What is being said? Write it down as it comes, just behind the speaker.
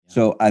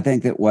So I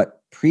think that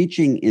what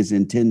preaching is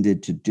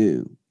intended to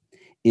do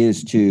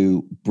is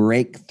to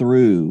break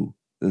through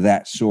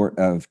that sort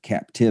of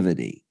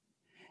captivity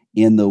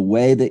in the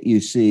way that you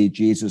see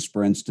Jesus,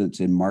 for instance,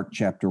 in Mark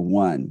chapter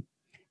 1.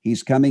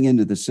 He's coming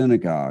into the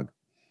synagogue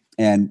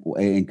and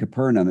in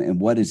Capernaum,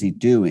 and what is he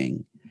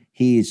doing?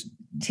 He's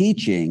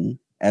teaching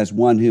as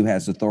one who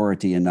has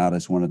authority and not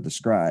as one of the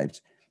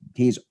scribes.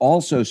 He's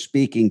also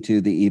speaking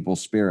to the evil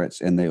spirits,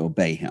 and they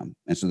obey him.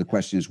 And so the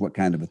question is, what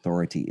kind of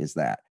authority is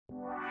that?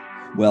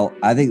 Well,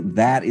 I think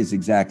that is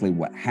exactly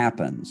what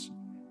happens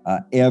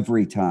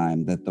every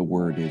time that the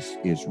word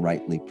is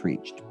rightly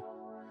preached.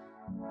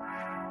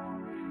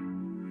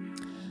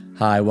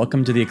 Hi,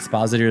 welcome to the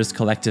Expositors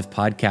Collective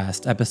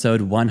Podcast,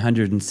 episode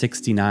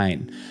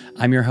 169.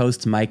 I'm your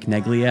host, Mike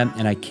Neglia,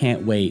 and I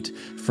can't wait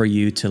for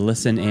you to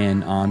listen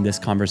in on this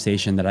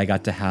conversation that I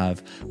got to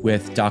have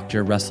with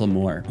Dr. Russell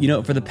Moore. You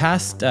know, for the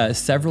past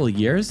several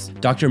years,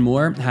 Dr.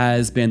 Moore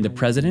has been the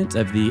president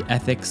of the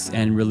Ethics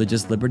and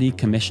Religious Liberty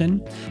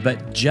Commission,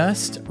 but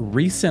just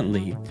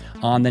recently,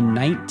 on the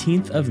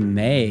 19th of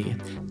May,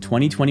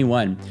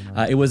 2021,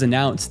 it was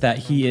announced that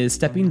he is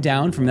stepping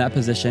down from that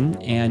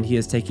position and he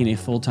is taking a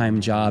full-time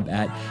job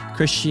at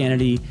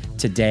Christianity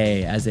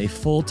Today as a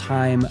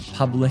full-time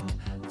public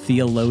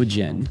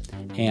theologian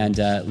and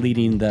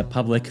leading the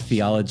Public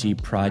Theology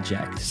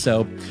Project.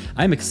 So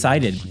I'm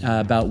excited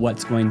about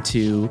what's going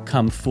to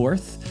come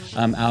forth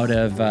out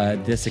of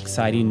this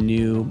exciting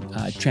new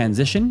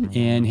transition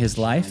in his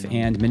life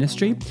and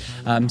ministry.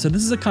 So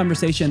this is a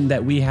conversation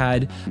that we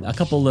had a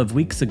couple of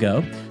weeks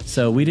ago.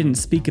 So we didn't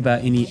speak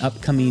about any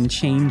upcoming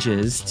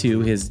changes to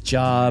his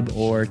job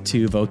or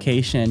to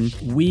vocation.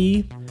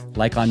 We,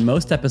 like on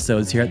most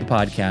episodes here at the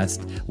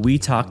podcast, we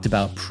talked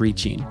about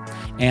preaching.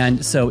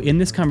 And so in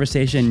this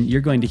conversation, you're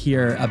going to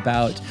hear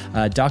about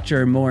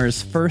Dr.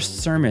 Moore's first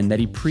sermon that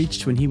he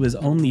preached when he was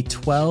only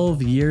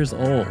 12 years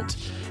old,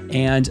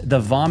 and the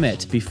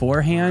vomit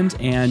beforehand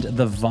and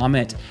the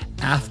vomit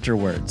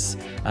afterwards,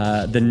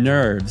 the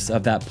nerves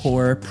of that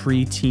poor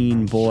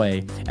preteen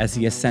boy as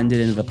he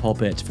ascended into the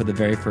pulpit for the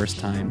very first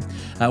time.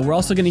 We're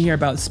also going to hear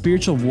about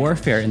spiritual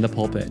warfare in the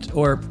pulpit,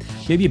 or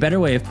maybe a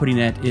better way of putting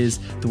it is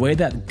the way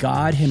that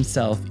God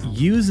himself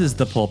uses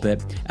the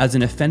pulpit as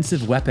an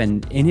offensive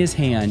weapon in his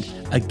hand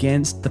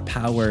against the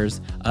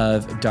powers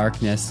of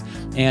darkness,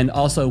 and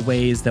also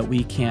ways that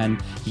we can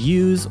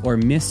use or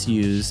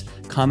misuse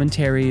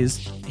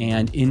commentaries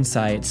and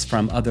insights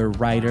from other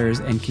writers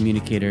and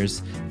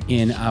communicators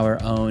in our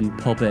own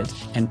pulpit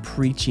and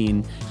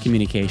preaching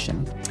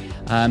communication.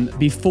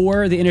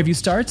 Before the interview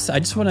starts, I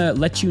just want to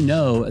let you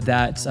know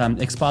that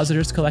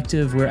Expositors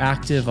Collective, we're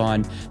active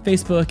on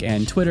Facebook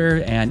and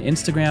Twitter and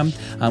Instagram.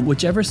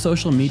 Whichever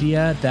social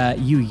media that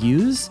you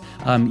use,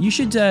 you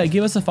should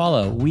give us a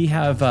follow. We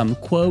have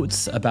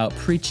quotes about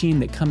preaching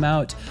that come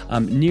out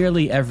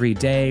nearly every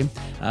day.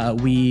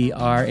 We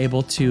are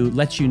able to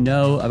let you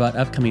know about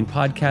upcoming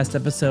podcast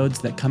episodes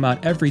that come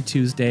out every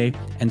Tuesday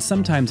and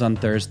sometimes on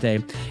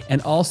Thursday.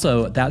 And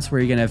also, that's where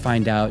you're going to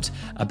find out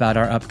about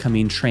our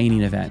upcoming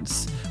training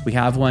events. We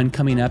have one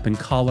coming up in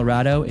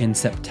Colorado in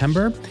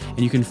September, and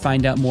you can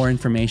find out more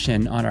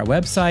information on our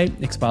website,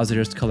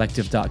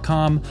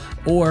 expositorscollective.com,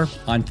 or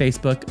on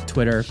Facebook,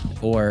 Twitter,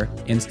 or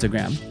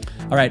Instagram.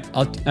 All right,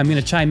 I'm going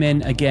to chime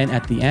in again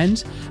at the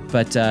end,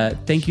 but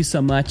thank you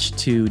so much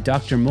to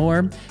Dr.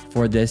 Moore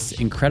for this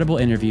incredible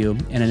interview,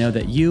 and I know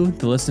that you,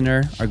 the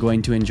listener, are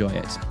going to enjoy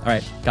it. All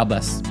right, God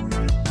bless.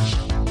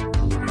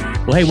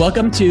 Well, hey,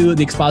 welcome to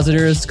the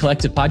Expositors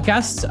Collective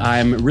Podcast.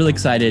 I'm really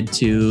excited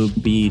to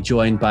be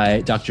joined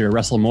by Dr.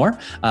 Russell Moore.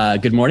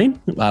 Good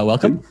morning.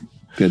 Welcome.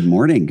 Good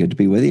morning. Good to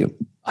be with you.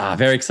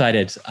 Very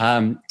excited.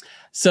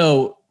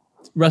 So,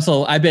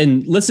 Russell, I've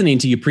been listening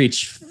to you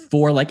preach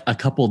for like a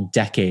couple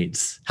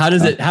decades. How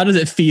does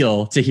it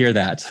feel to hear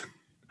that?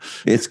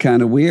 It's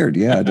kind of weird.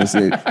 Yeah.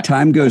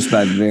 Time goes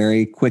by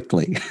very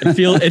quickly.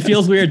 It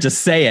feels weird to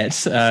say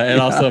it. It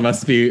also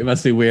must be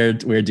weird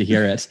to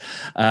hear it.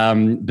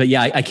 But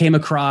yeah, I came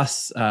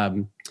across,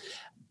 I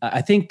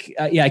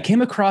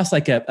came across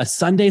like a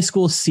Sunday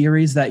school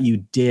series that you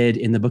did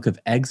in the book of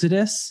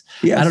Exodus.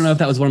 Yes. I don't know if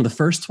that was one of the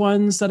first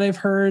ones that I've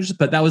heard,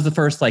 but that was the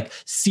first like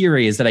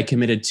series that I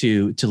committed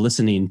to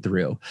listening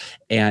through,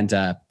 and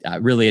I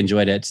really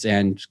enjoyed it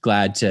and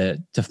glad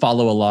to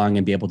follow along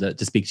and be able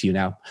to speak to you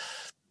now.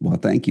 Well,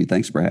 thank you.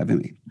 Thanks for having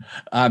me.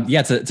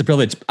 It's a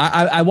privilege.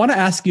 I want to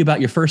ask you about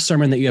your first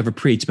sermon that you ever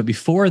preached, but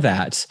before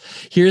that,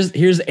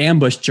 here's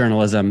ambush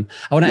journalism.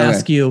 I want to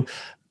ask you,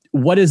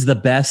 what is the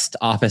best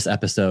Office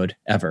episode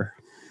ever?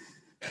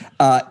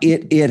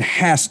 It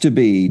has to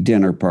be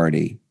Dinner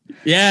Party.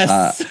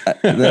 Yes.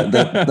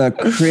 The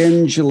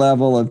cringe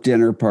level of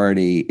Dinner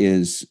Party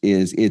is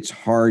it's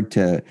hard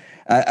to.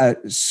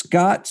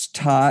 Scott's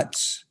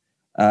Tots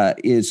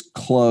is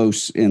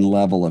close in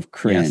level of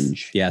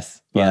cringe. Yes.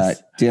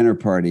 But Dinner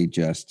Party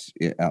just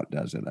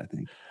outdoes it, I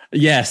think.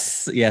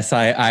 Yes.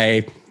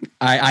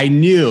 I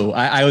knew.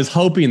 I was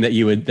hoping that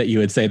you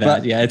would say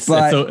that.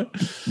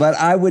 But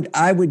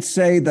I would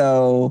say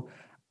though,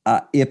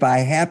 if I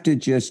have to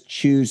just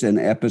choose an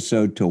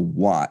episode to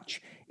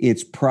watch,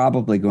 it's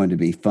probably going to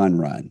be Fun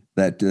Run,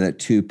 that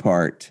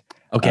 2-part.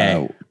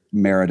 Okay.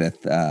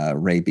 Meredith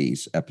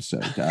rabies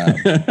episode.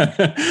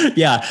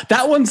 Yeah,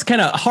 that one's kind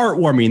of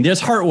heartwarming.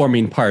 There's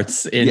heartwarming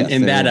parts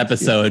in that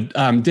episode.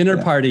 Yeah.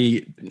 Dinner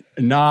party,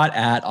 not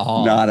at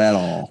all. Not at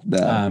all.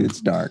 No, it's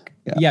dark.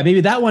 Yeah,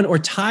 maybe that one, or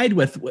tied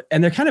with,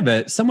 and they're kind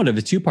of somewhat of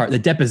a 2-part, the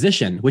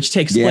deposition, which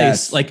takes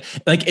place like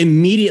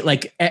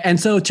immediate, and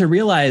so to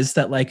realize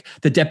that like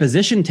the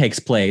deposition takes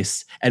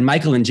place and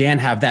Michael and Jan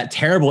have that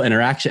terrible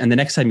interaction, and the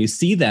next time you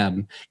see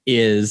them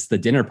is the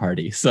dinner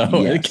party. So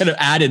it kind of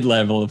added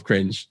level of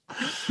cringe.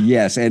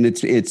 Yes, and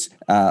it's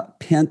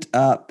pent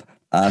up,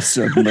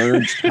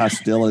 submerged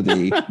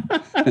hostility,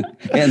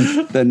 and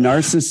the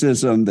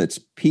narcissism that's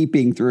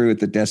peeping through at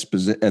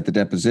the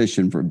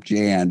deposition from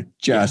Jan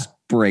just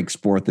breaks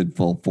forth in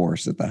full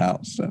force at the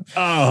house. So.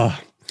 Oh,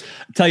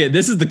 I tell you,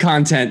 this is the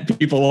content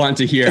people want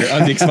to hear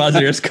on the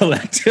Expositors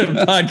Collective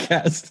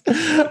podcast.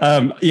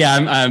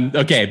 I'm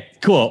okay,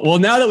 cool. Well,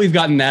 now that we've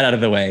gotten that out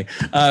of the way,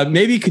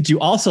 maybe could you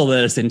also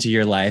let us into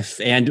your life?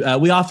 And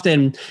we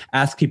often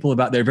ask people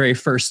about their very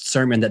first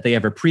sermon that they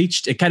ever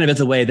preached. It kind of is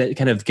a way that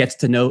kind of gets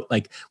to know,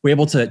 like we're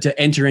able to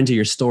enter into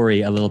your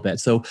story a little bit.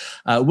 So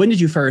when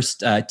did you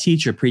first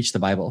teach or preach the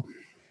Bible?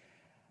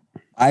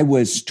 I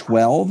was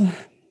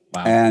 12.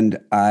 Wow. And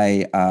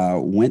I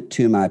went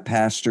to my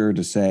pastor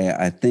to say,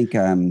 I think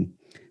I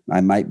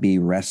might be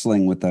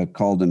wrestling with a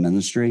call to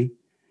ministry.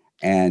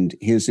 And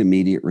his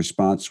immediate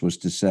response was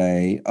to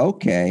say,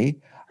 okay,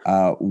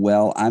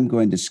 well, I'm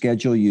going to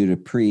schedule you to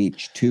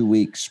preach 2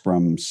 weeks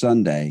from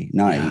Sunday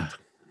night.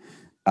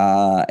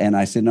 Yeah. And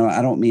I said, no,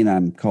 I don't mean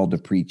I'm called to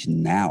preach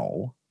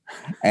now.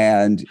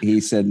 And he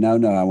said, no,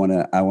 I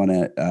want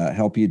to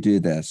help you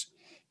do this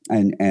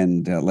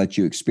and let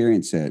you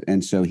experience it.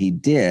 And so he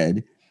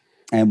did.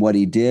 And what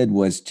he did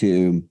was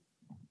to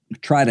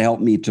try to help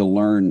me to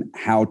learn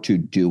how to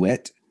do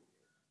it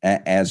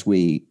as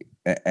we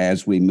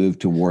move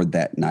toward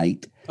that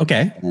night.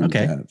 Okay.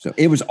 So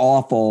it was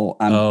awful.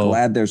 I'm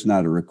glad there's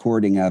not a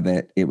recording of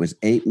it. It was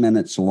 8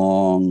 minutes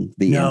long.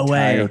 The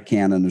entire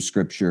canon of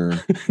Scripture.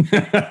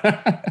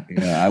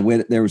 I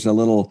went. There was a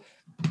little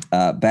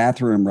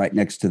bathroom right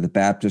next to the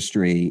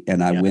baptistry,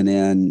 and I went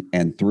in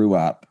and threw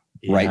up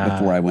right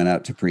before I went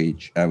out to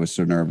preach. I was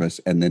so nervous,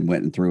 and then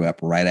went and threw up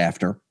right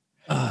after.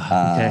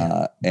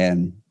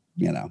 And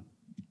you know,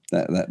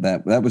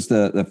 that was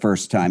the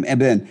first time. And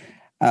then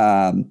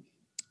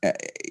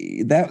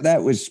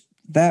that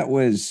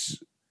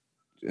was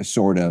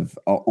sort of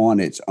on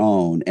its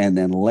own. And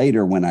then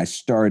later, when I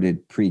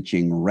started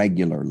preaching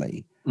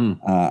regularly,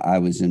 I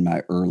was in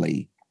my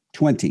early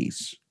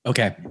 20s.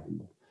 Okay.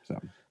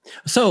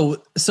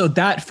 So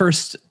that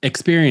first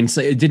experience,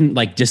 it didn't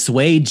like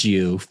dissuade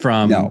you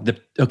from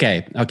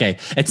okay.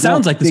 It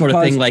sounds like the sort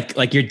of thing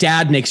like your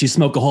dad makes you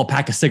smoke a whole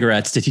pack of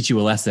cigarettes to teach you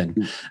a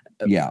lesson.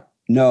 Yeah.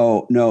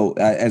 No.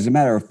 As a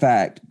matter of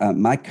fact,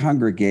 my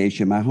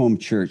congregation, my home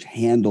church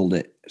handled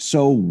it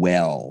so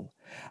well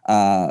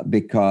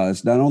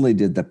because not only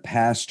did the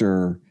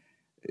pastor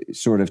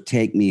sort of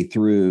take me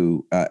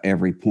through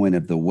every point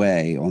of the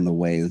way on the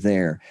way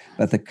there,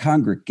 but the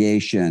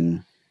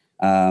congregation,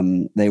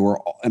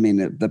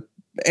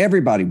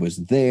 everybody was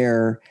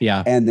there.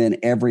 Yeah. And then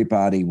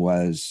everybody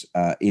was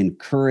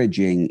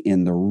encouraging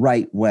in the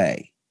right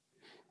way.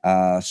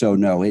 So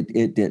no,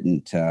 it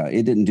didn't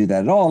do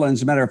that at all. And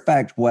as a matter of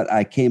fact, what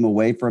I came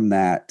away from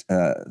that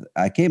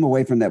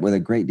with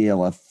a great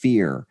deal of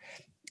fear.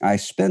 I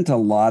spent a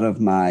lot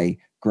of my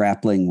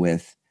grappling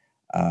with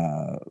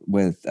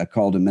a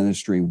call to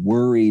ministry,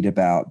 worried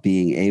about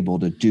being able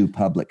to do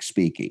public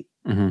speaking.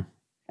 Mm-hmm.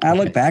 I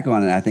look back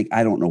on it, I think,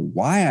 I don't know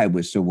why I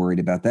was so worried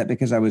about that,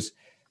 because I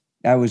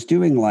was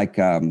doing like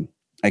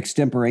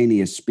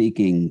extemporaneous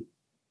speaking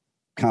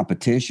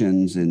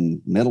competitions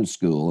in middle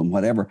school and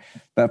whatever.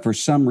 But for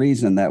some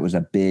reason, that was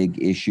a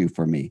big issue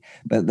for me.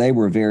 But they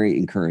were very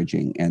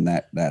encouraging, and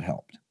that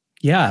helped.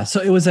 Yeah. So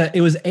it was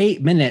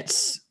 8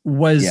 minutes.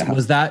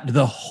 Was that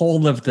the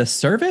whole of the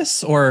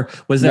service, or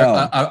was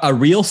there a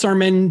real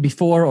sermon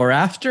before or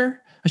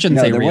after? I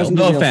shouldn't say real.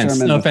 No offense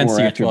to your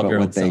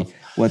 12-year-old self.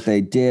 What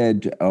they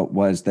did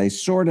was they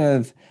sort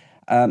of,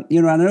 I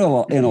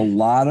know in a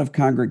lot of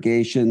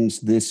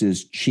congregations, this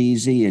is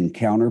cheesy and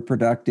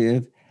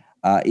counterproductive.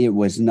 It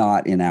was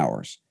not in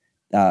ours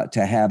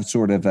to have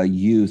sort of a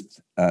youth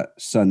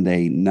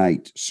Sunday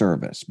night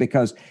service,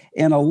 because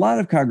in a lot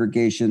of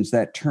congregations,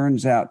 that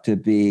turns out to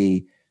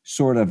be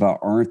sort of a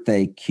aren't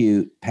they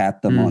cute,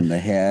 pat them on the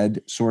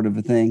head sort of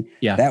a thing.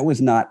 Yeah. That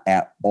was not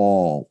at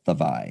all the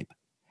vibe.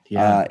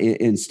 Yeah.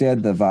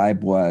 Instead, the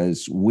vibe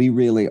was, we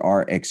really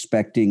are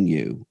expecting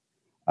you,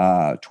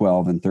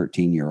 12 and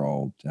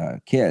 13-year-old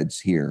kids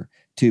here,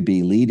 to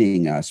be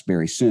leading us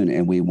very soon,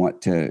 and we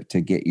want to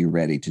get you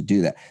ready to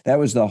do that. That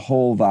was the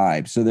whole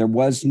vibe. So there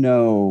was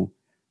no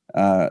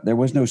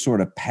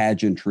sort of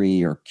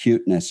pageantry or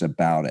cuteness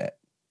about it.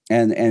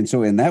 And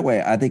so in that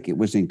way, I think it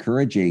was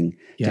encouraging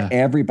to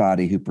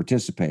everybody who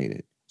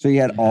participated. So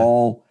you had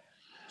all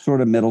sort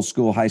of middle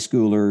school, high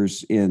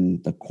schoolers in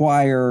the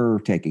choir,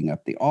 taking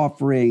up the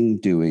offering,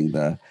 doing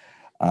the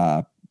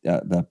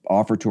the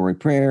offertory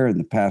prayer and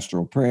the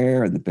pastoral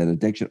prayer and the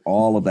benediction,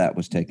 all of that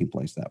was taking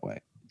place that way.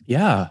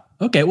 Yeah.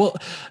 Okay. Well,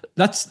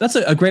 that's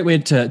a great way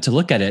to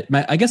look at it.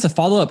 I guess a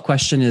follow-up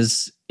question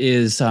is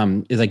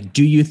like,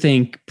 do you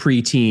think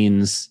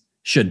preteens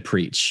should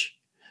preach?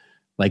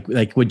 Like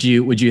would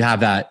you have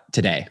that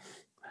today?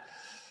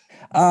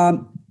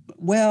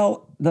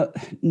 Well,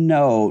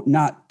 no,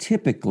 not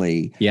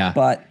typically. Yeah.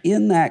 But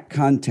in that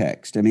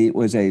context, I mean, it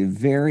was a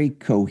very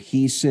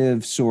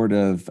cohesive sort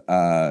of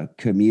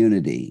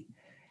community.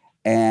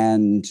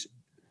 And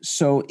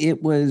so it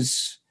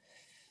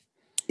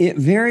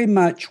very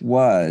much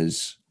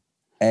was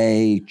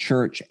a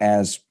church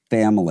as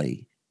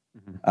family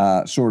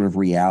sort of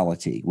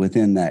reality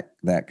within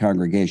that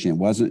congregation.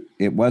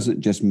 It wasn't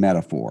just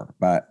metaphor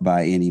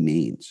by any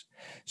means.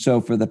 So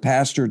for the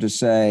pastor to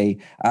say,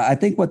 I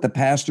think what the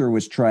pastor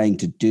was trying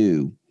to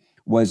do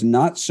was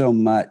not so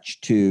much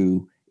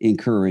to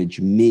encourage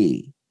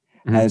me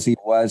as he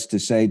was to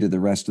say to the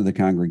rest of the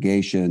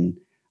congregation,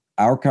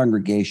 our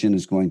congregation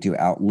is going to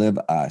outlive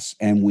us,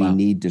 and we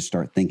need to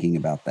start thinking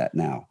about that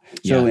now.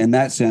 So in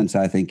that sense,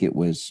 I think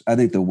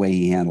the way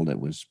he handled it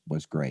was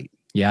great.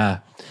 Yeah.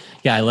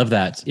 Yeah. I love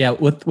that. Yeah.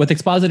 With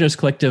Expositors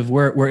Collective,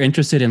 we're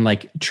interested in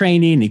like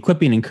training,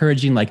 equipping,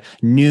 encouraging like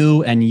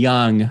new and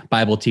young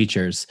Bible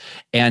teachers.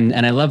 And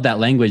I love that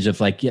language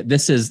of like,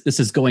 this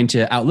is going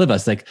to outlive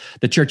us. Like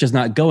the church is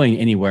not going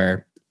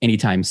anywhere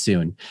anytime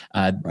soon.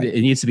 Right.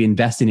 It needs to be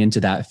investing into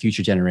that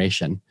future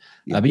generation.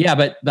 Yeah.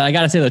 But I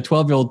gotta say the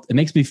 12-year-old, it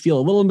makes me feel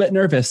a little bit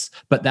nervous,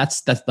 but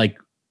that's like,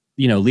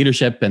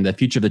 leadership and the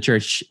future of the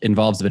church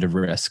involves a bit of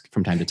risk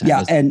from time to time.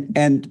 Yeah.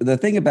 And the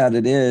thing about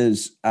it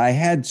is I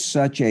had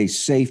such a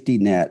safety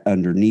net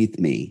underneath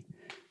me.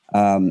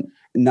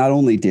 Not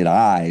only did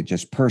I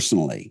just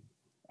personally,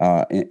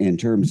 in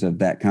terms of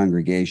that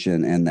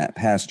congregation and that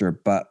pastor,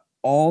 but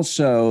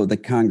also the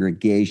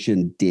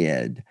congregation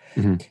did,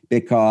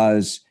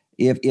 because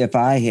if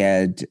I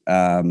had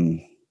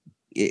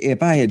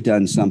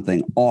done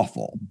something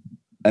awful,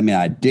 I mean,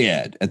 I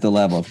did at the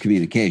level of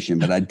communication,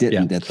 but I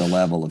didn't at the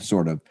level of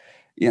sort of,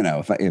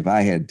 if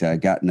I had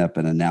gotten up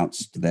and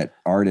announced that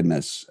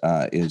Artemis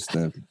is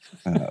the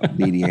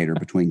mediator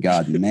between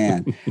God and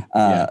man,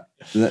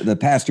 the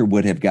pastor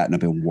would have gotten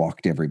up and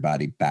walked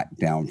everybody back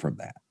down from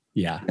that.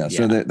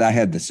 So I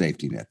had the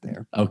safety net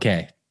there.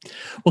 Okay.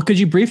 Well, could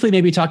you briefly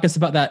maybe talk us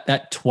about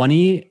that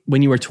 20,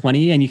 when you were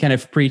 20 and you kind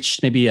of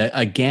preached maybe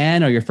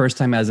again, or your first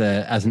time as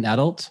an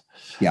adult?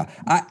 Yeah.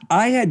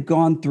 I had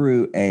gone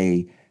through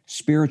a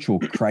spiritual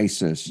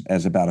crisis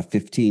as about a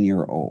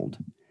 15-year-old,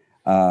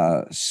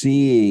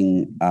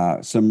 seeing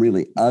some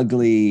really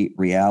ugly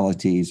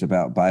realities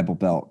about Bible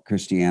Belt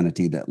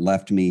Christianity that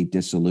left me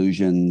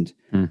disillusioned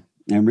and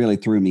really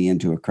threw me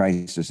into a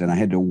crisis. And I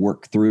had to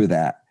work through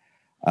that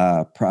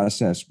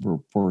process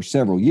for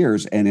several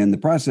years. And in the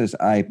process,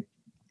 I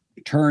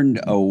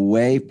turned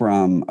away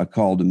from a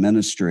call to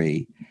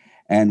ministry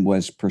and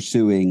was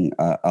pursuing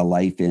a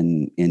life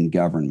in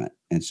government.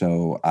 And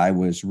so I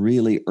was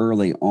really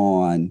early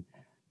on,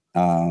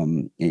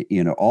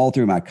 all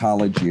through my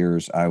college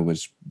years, I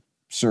was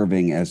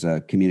serving as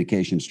a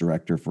communications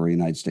director for a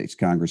United States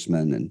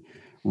congressman and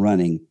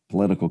running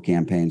political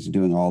campaigns and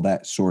doing all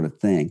that sort of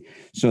thing.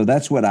 So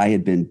that's what I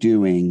had been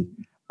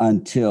doing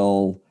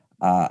until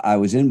I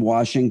was in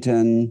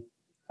Washington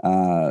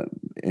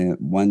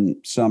one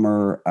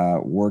summer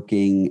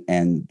working,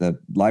 and the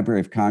Library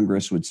of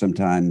Congress would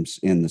sometimes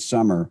in the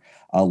summer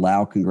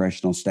allow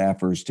congressional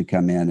staffers to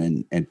come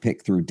in and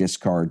pick through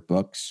discard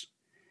books.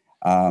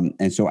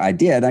 And so I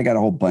did. I got a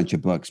whole bunch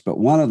of books, but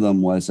one of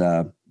them was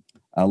a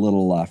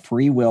little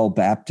Free Will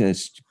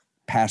Baptist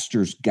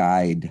pastor's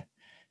guide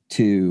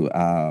to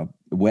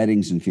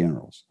weddings and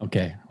funerals.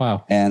 Okay.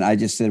 Wow. And I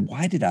just said,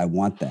 why did I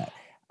want that?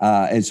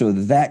 And so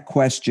that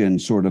question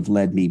sort of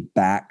led me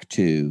back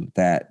to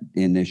that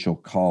initial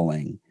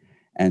calling.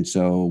 And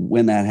so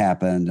when that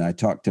happened, I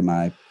talked to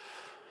my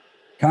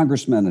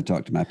congressman, I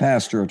talked to my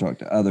pastor, I talked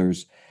to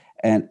others,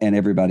 and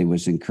everybody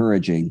was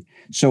encouraging.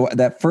 So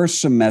that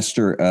first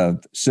semester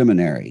of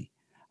seminary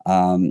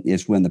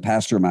is when the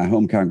pastor of my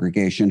home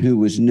congregation, who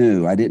was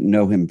new, I didn't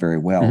know him very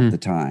well at the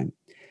time,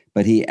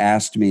 but he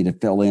asked me to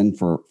fill in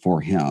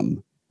for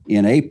him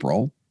in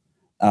April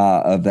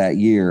of that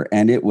year.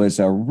 And it was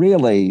a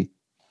really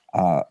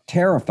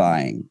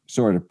terrifying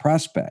sort of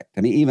prospect.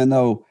 I mean, even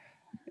though,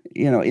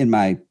 in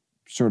my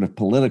sort of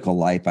political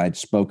life, I'd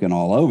spoken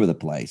all over the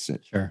place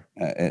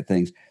at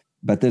things,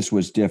 but this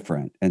was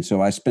different. And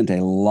so I spent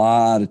a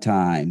lot of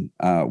time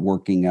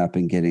working up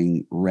and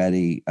getting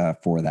ready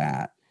for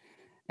that.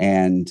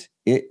 And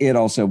it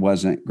also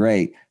wasn't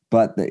great,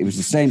 but it was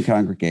the same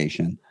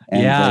congregation,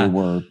 and they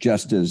were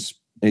just as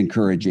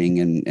encouraging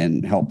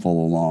and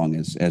helpful along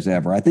as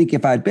ever. I think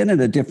if I'd been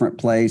in a different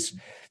place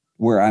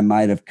where I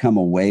might have come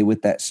away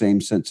with that same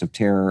sense of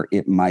terror,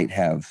 it might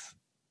have,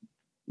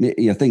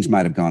 things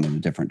might have gone in a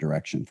different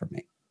direction for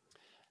me.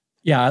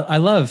 Yeah, I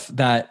love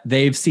that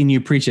they've seen you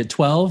preach at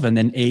 12, and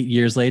then 8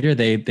 years later,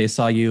 they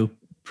saw you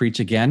preach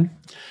again.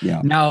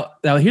 Yeah. Now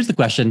here's the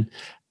question: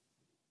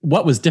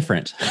 what was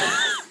different?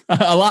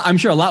 A lot. I'm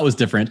sure a lot was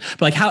different.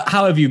 But like,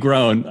 how have you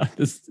grown?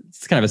 It's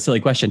kind of a silly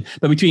question,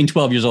 but between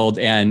 12 years old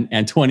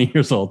and 20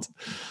 years old.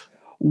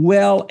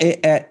 Well,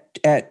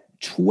 at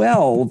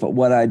 12,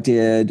 what I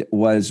did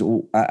was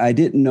I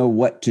didn't know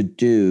what to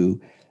do.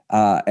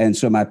 And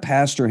so my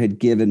pastor had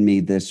given me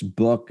this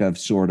book of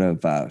sort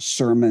of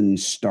sermon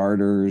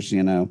starters,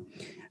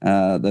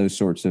 those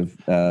sorts of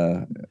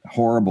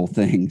horrible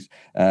things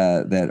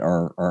that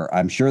are,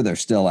 I'm sure they're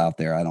still out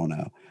there. I don't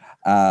know.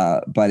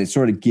 But it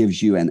sort of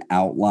gives you an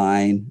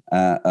outline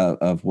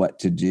of what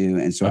to do.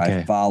 And so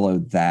I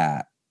followed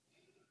that.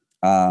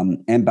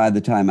 And by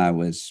the time I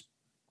was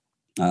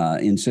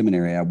in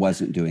seminary, I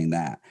wasn't doing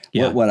that.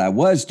 Yeah. What I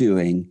was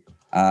doing,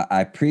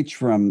 I preached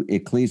from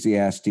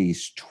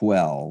Ecclesiastes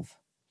 12.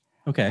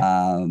 Okay.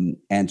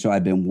 And so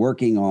I've been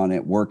working on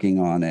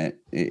it.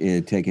 It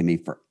had taken me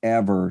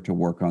forever to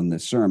work on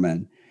this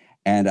sermon.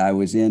 And I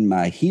was in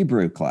my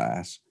Hebrew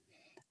class,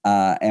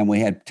 and we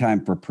had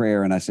time for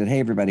prayer. And I said, hey,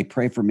 everybody,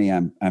 pray for me.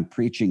 I'm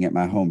preaching at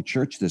my home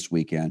church this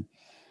weekend.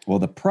 Well,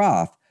 the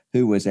prof,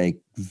 who was a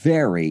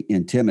very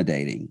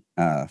intimidating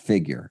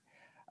figure,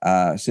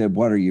 said,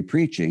 what are you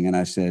preaching? And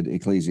I said,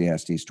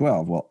 Ecclesiastes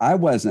 12. Well, I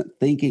wasn't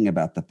thinking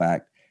about the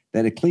fact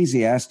that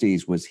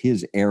Ecclesiastes was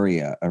his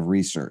area of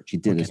research. He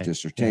did his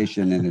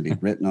dissertation and he'd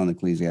written on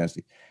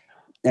Ecclesiastes.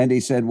 And he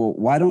said, well,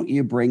 why don't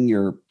you bring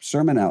your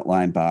sermon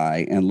outline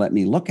by and let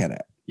me look at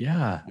it?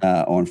 Yeah.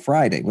 On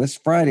Friday. Well, this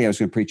Friday, I was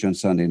going to preach on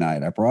Sunday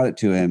night. I brought it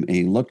to him and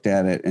he looked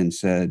at it and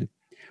said,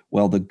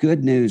 well, the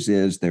good news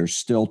is there's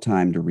still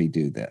time to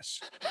redo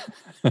this.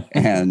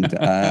 And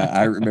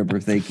I remember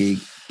thinking,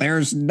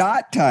 there's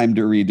not time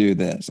to redo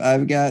this.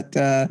 I've got,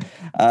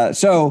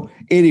 so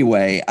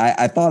anyway,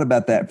 I thought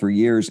about that for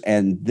years.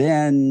 And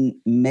then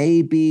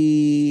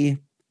maybe,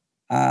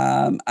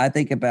 I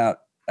think about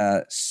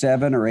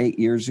 7 or 8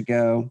 years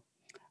ago,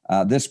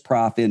 this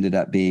prof ended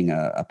up being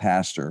a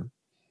pastor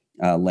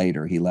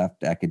later. He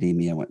left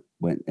academia,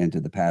 went into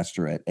the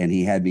pastorate, and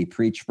he had me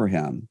preach for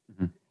him.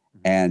 Mm-hmm.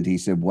 And he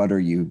said, what are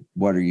you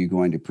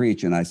going to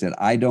preach? And I said,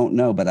 I don't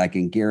know, but I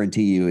can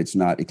guarantee you it's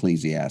not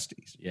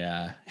Ecclesiastes.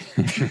 Yeah.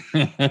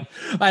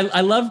 I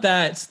love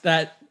that.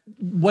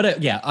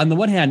 On the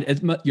one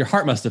hand, your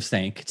heart must have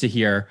sank to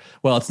hear,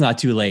 well, it's not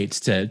too late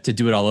to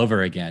do it all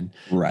over again.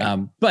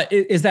 Right. But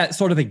is that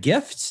sort of a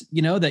gift,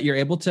 that you're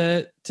able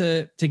to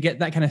get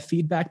that kind of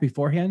feedback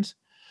beforehand?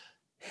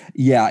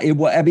 Yeah, it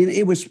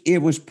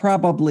was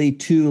probably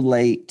too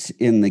late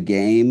in the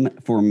game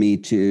for me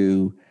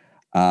to,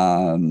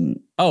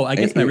 I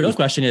guess my real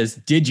question is,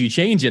 did you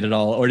change it at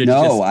all? Or did you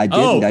No, I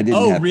didn't. I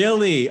didn't have,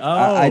 really?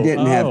 I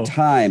didn't have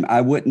time.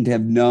 I wouldn't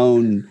have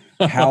known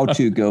how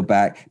to go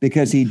back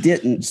because he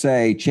didn't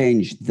say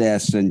change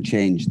this and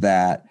change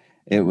that.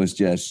 It was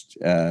just,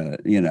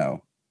 you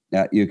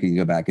can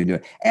go back and do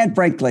it. And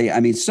frankly, I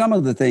mean, some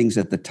of the things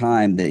at the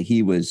time that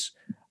he was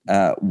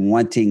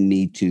wanting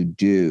me to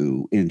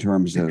do in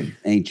terms of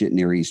ancient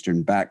Near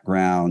Eastern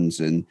backgrounds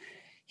and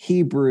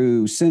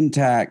Hebrew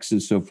syntax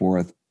and so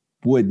forth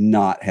would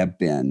not have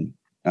been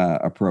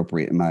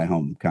appropriate in my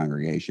home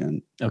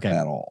congregation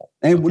at all.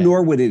 And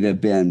nor would it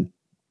have been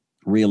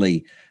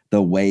really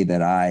the way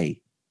that I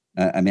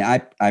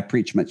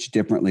preach much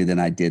differently than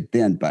I did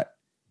then, but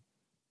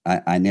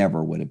I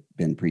never would have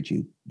been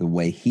preaching the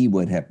way he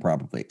would have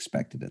probably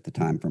expected at the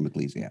time from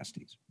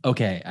Ecclesiastes.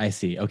 Okay, I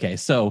see. Okay,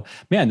 so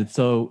man,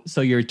 so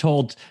you're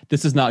told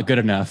this is not good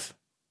enough,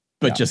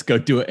 but just go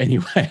do it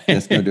anyway.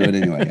 Just go do it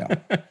anyway. Yeah.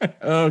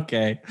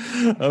 Okay.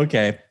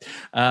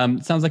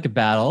 Sounds like a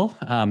battle,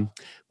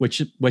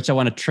 which I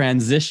want to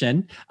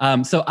transition.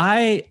 So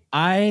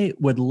I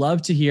would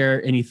love to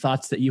hear any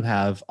thoughts that you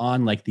have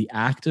on like the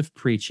act of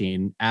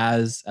preaching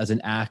as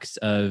an act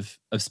of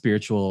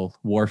spiritual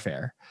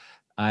warfare.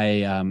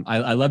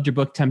 I loved your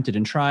book, Tempted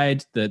and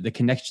Tried, the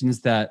connections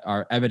that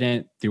are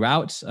evident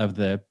throughout of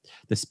the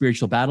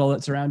spiritual battle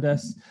that's around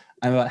us.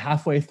 I'm about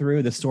halfway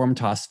through the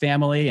Storm-Tossed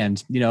Family,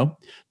 and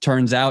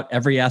turns out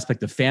every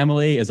aspect of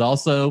family is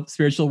also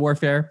spiritual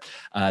warfare.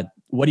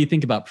 What do you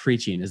think about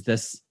preaching? Is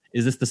this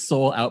the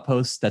sole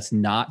outpost that's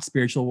not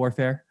spiritual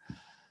warfare?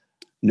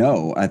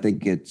 No, I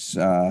think it's.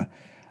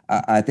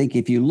 I think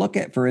if you look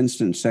at, for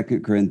instance,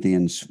 2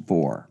 Corinthians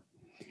 4,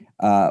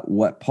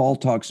 what Paul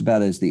talks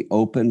about is the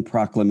open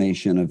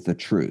proclamation of the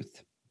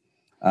truth.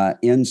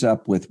 Ends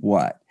up with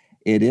what?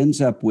 It ends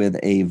up with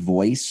a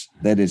voice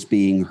that is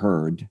being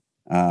heard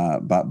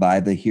by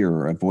the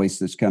hearer, a voice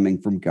that's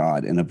coming from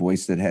God, and a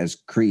voice that has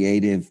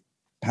creative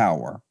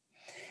power.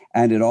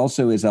 And it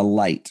also is a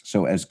light.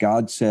 So as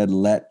God said,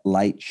 let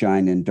light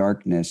shine in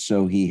darkness,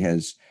 so he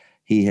has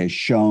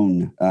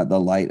shown the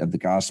light of the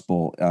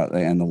gospel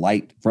and the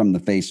light from the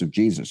face of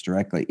Jesus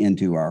directly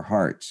into our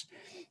hearts.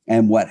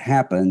 And what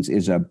happens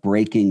is a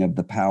breaking of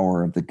the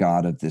power of the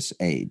God of this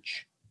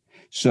age.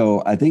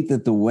 So I think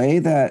that the way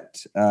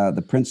that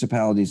the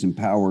principalities and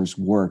powers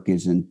work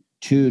is in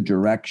two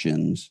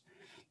directions.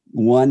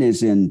 One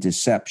is in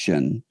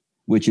deception,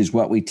 which is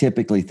what we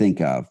typically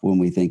think of when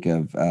we think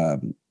of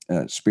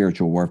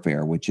spiritual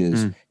warfare, which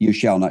is you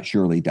shall not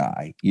surely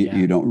die.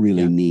 You don't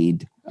really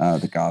need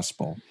the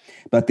gospel.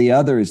 But the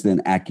other is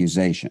then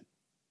accusation.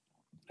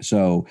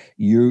 So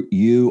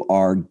you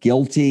are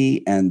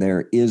guilty and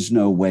there is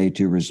no way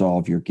to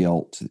resolve your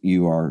guilt.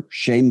 You are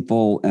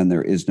shameful and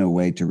there is no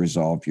way to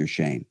resolve your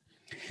shame.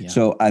 Yeah.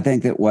 So I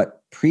think that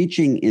what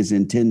preaching is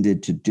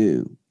intended to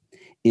do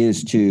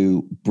is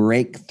to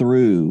break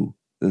through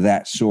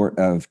that sort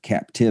of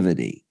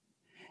captivity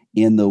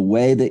in the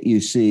way that you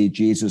see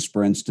Jesus,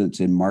 for instance,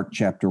 in Mark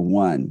chapter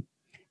 1.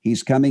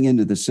 He's coming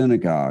into the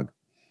synagogue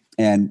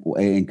and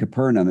in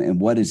Capernaum,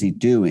 and what is he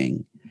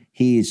doing?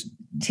 He's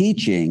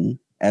teaching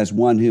as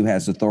one who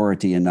has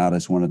authority and not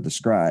as one of the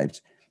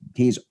scribes.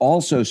 He's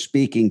also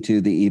speaking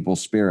to the evil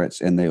spirits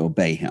and they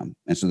obey him.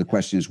 And so the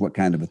question is, what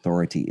kind of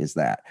authority is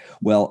that?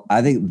 Well,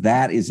 I think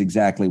that is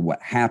exactly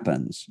what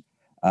happens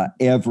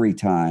every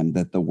time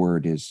that the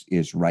word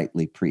is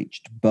rightly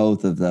preached,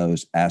 both of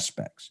those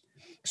aspects.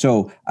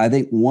 So I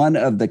think one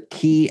of the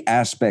key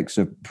aspects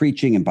of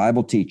preaching and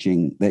Bible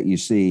teaching that you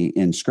see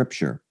in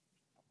Scripture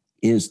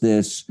is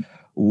this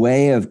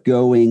way of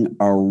going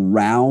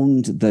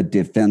around the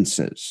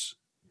defenses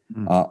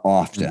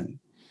often.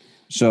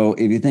 So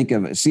if you think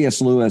of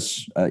C.S.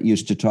 Lewis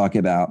used to talk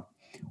about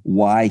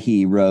why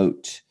he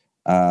wrote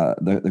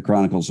the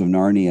Chronicles of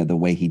Narnia the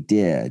way he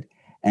did.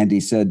 And he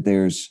said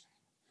there's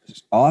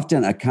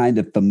often a kind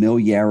of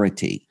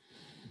familiarity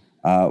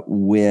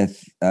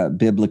with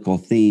biblical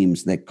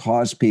themes that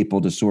cause people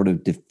to sort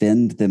of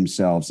defend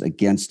themselves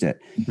against it.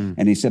 Mm-hmm.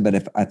 And he said, but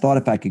if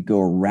I could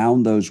go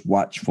around those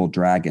watchful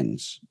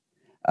dragons,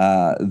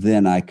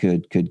 then I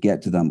could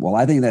get to them. Well,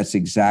 I think that's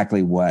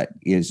exactly what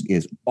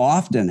is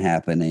often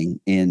happening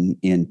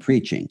in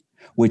preaching,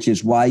 which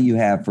is why you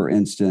have, for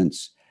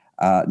instance,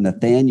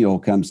 Nathaniel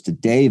comes to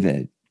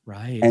David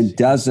and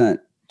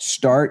doesn't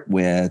start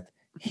with,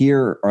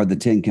 here are the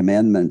 10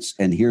 commandments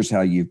and here's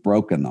how you've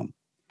broken them.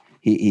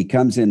 He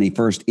comes in, he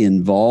first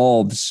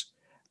involves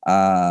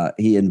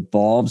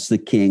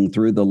the king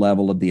through the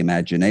level of the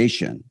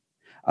imagination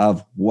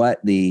of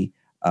what the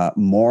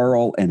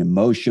moral and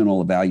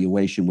emotional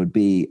evaluation would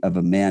be of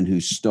a man who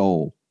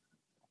stole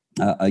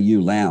a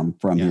ewe lamb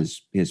from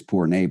his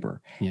poor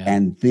neighbor,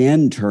 and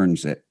then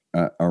turns it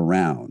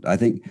around. I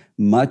think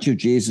much of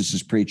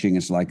Jesus's preaching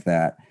is like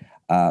that.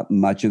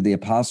 Much of the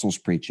apostles'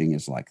 preaching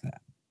is like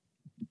that.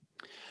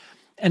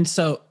 And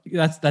so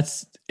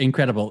that's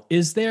incredible.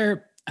 Is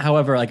there,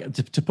 however, like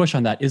to push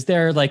on that, is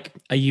there like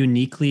a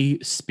uniquely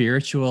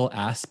spiritual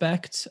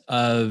aspect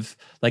of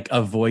like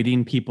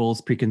avoiding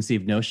people's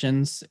preconceived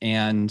notions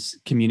and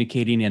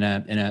communicating in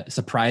a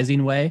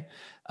surprising way?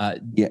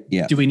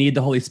 Yeah. Do we need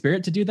the Holy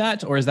Spirit to do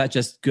that, or is that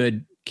just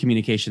good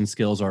communication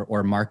skills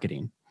or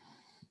marketing?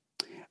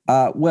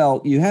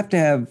 Well, you have to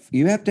have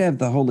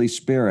the Holy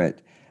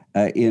Spirit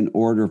in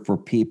order for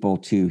people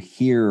to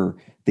hear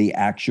the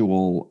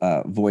actual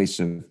voice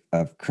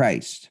of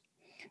Christ.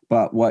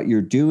 But what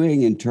you're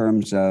doing in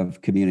terms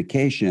of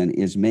communication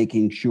is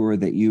making sure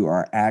that you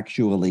are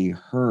actually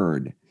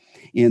heard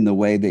in the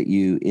way that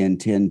you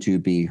intend to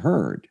be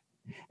heard.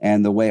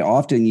 And the way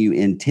often you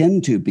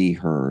intend to be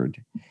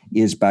heard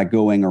is by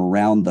going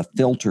around the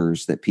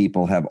filters that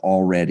people have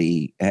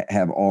already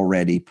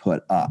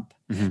put up.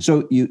 Mm-hmm.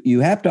 So you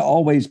have to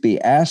always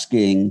be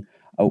asking,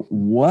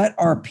 what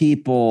are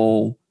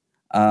people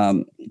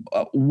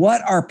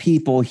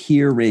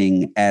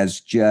hearing as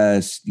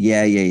just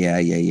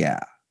yeah.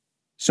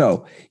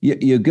 So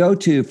you go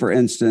to, for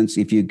instance,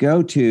 if you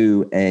go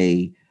to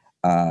a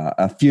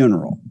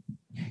funeral,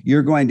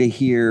 you're going to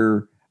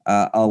hear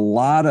a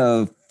lot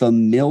of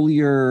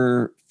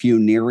familiar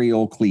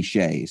funereal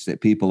cliches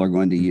that people are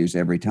going to use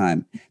every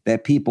time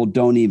that people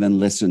don't even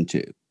listen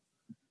to.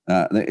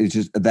 It's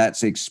just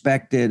that's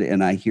expected,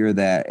 and I hear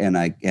that, and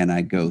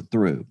I go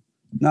through.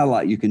 Not a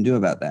lot you can do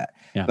about that,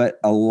 but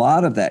a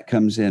lot of that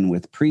comes in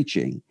with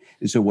preaching.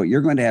 And so what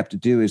you're going to have to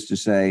do is to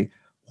say,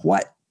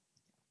 what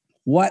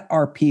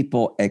are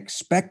people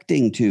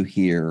expecting to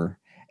hear?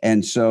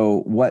 And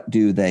so what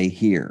do they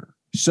hear?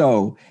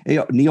 So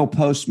Neil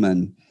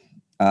Postman,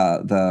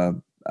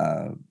 the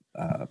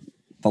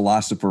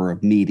philosopher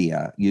of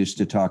media, used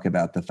to talk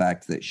about the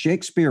fact that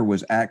Shakespeare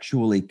was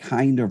actually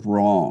kind of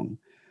wrong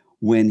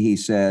when he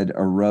said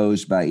a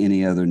rose by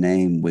any other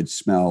name would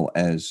smell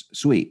as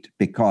sweet,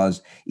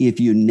 because if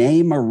you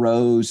name a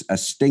rose a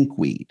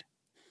stinkweed,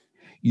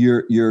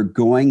 you're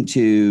going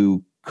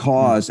to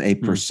cause a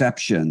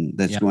perception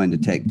that's going to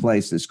take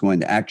place that's going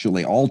to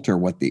actually alter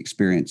what the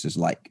experience is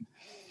like.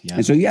 Yeah.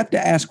 And so you have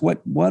to ask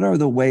what are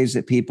the ways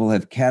that people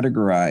have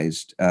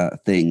categorized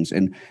things,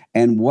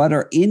 and what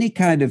are any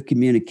kind of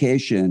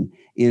communication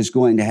is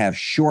going to have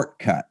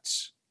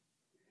shortcuts.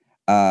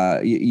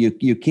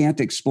 You can't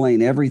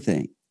explain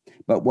everything,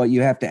 but what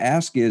you have to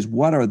ask is,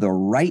 what are the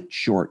right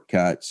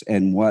shortcuts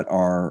and what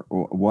are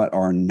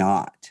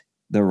not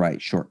the right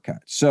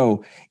shortcuts.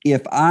 So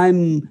if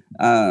I'm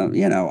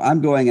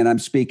going and I'm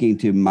speaking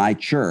to my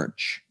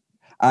church,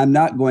 I'm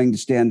not going to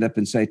stand up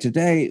and say,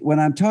 today, when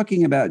I'm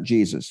talking about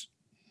Jesus,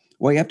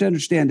 what you have to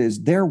understand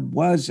is there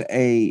was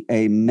a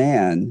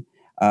man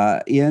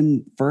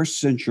in first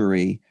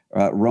century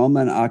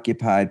Roman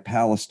occupied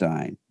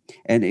Palestine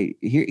And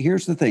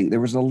here's the thing. There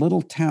was a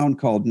little town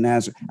called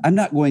Nazareth. I'm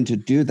not going to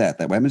do that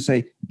way. I'm going to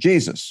say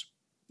Jesus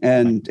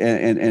and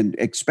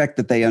expect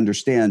that they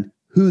understand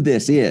who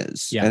this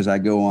is as I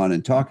go on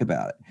and talk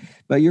about it.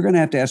 But you're going to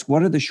have to ask,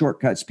 what are the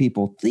shortcuts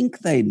people think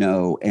they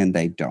know and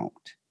they don't?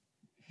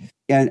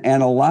 And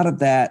a lot of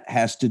that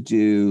has to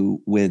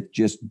do with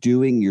just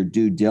doing your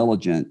due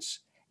diligence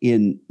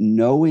in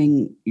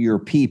knowing your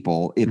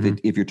people,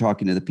 if you're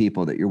talking to the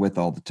people that you're with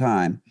all the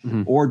time,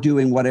 or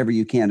doing whatever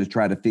you can to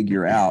try to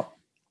figure out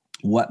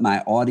what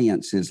my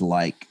audience is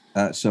like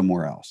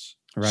somewhere else.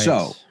 Right.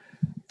 So,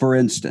 for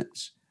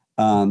instance,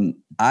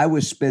 I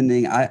was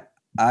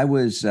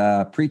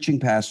preaching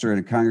pastor at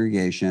a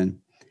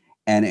congregation,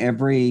 and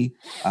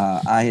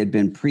I had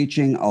been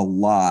preaching a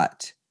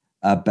lot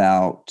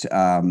about,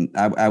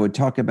 I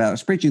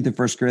was preaching through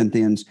 1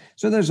 Corinthians.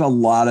 So there's a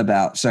lot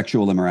about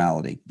sexual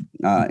immorality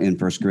in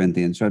 1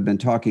 Corinthians. So I'd been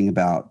talking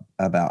about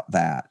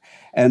that.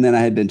 And then I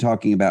had been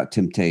talking about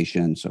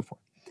temptation and so forth.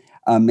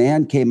 A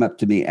man came up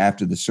to me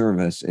after the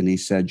service and he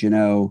said,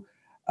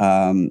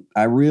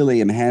 I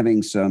really am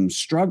having some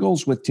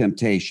struggles with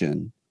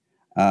temptation.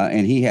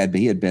 And he had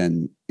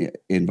been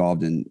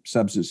involved in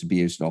substance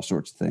abuse and all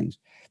sorts of things.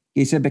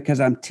 He said, because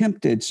I'm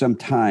tempted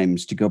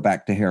sometimes to go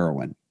back to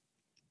heroin.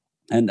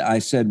 And I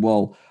said,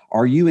 well,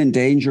 are you in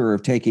danger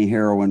of taking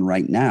heroin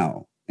right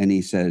now? And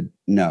he said,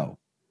 no.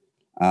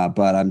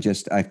 But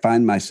I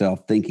find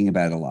myself thinking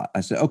about it a lot. I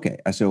said, okay.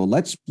 I said, well,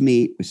 let's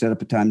meet. We set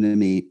up a time to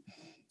meet.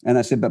 And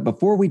I said, but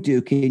before we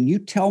do, can you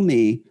tell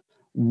me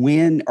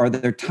are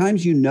there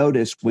times you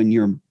notice when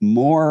you're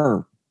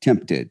more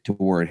tempted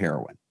toward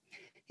heroin?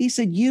 He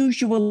said,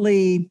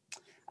 usually,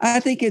 I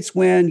think it's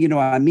when,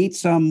 I meet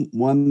some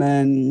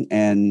woman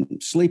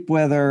and sleep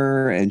with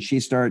her and she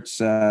starts,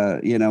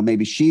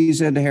 maybe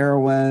she's into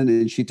heroin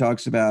and she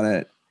talks about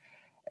it.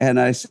 And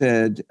I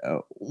said,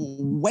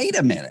 wait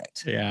a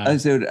minute. Yeah. I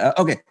said,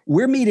 okay,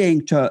 we're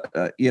meeting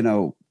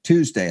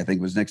Tuesday, I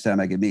think was next time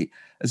I could meet.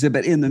 I said,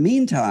 but in the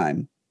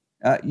meantime,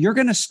 you're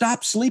going to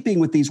stop sleeping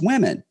with these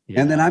women.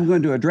 Yeah. And then I'm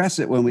going to address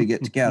it when we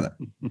get together.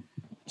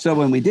 So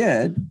when we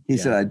did, he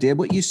said, I did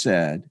what you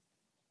said,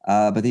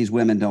 but these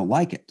women don't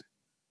like it.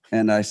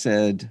 And I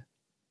said,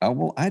 oh,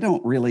 well, I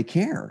don't really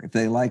care if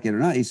they like it or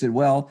not. He said,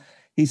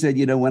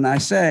 when I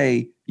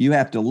say you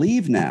have to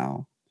leave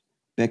now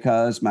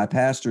because my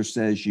pastor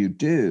says you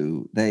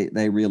do,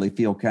 they really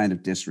feel kind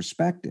of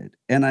disrespected.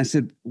 And I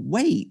said,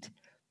 wait,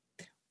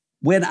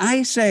 when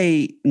I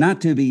say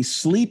not to be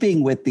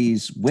sleeping with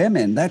these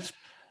women, that's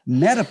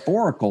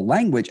metaphorical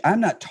language.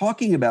 I'm not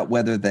talking about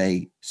whether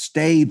they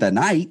stay the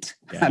night.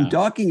 Yeah. I'm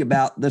talking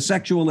about the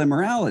sexual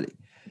immorality.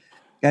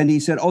 And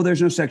he said, oh,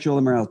 there's no sexual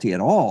immorality at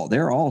all.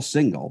 They're all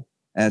single,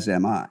 as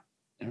am I.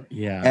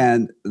 Yeah.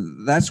 And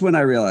that's when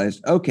I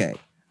realized, okay,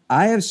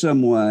 I have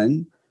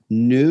someone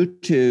new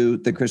to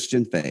the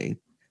Christian faith.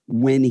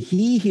 When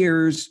he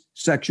hears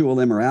sexual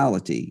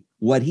immorality,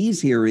 what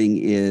he's hearing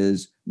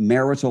is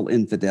marital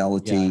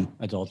infidelity,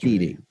 adultery,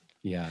 cheating.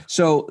 Yeah.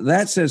 So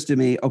that says to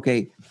me,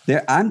 okay,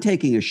 I'm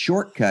taking a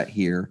shortcut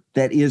here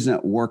that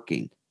isn't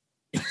working.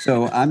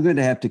 So I'm going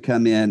to have to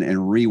come in and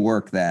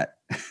rework that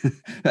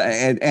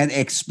and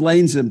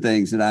explain some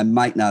things that I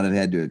might not have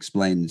had to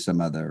explain in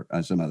some other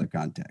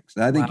context.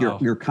 I think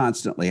you're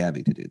constantly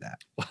having to do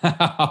that.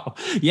 Wow.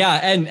 Yeah.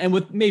 And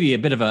with maybe a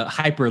bit of a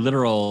hyper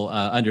literal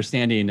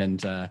understanding.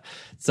 And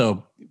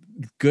so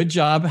good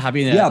job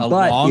having a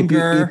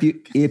longer.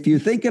 If you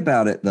think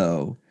about it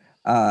though,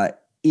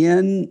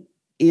 in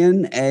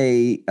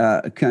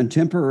a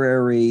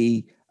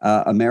contemporary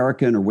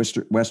American or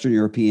Western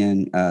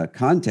European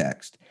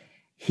context,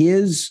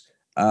 his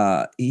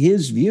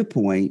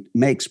viewpoint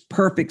makes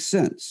perfect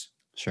sense.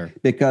 Sure.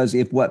 Because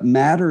if what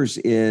matters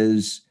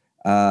is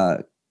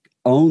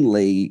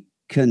only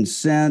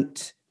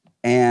consent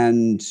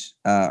and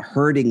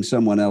hurting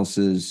someone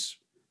else's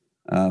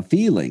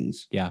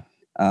feelings,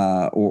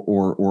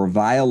 or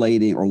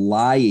violating or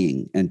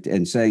lying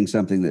and saying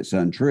something that's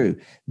untrue,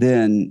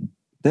 then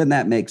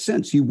that makes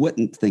sense. You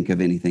wouldn't think of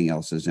anything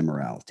else as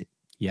immorality.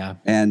 Yeah.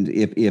 And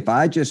if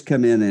I just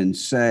come in and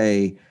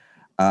say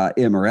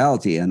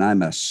immorality, and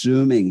I'm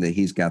assuming that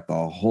he's got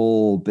the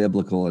whole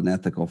biblical and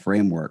ethical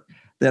framework,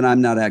 then I'm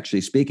not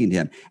actually speaking to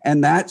him.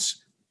 And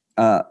that's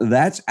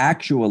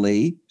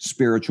actually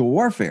spiritual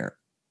warfare.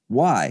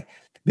 Why?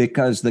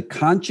 Because the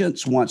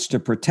conscience wants to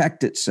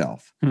protect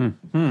itself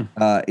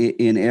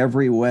in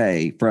every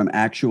way from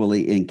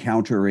actually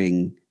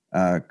encountering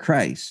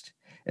Christ.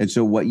 And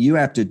so what you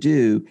have to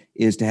do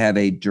is to have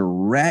a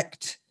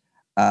direct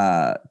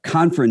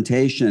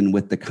confrontation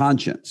with the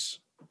conscience,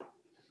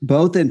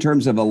 both in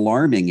terms of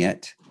alarming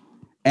it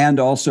and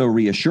also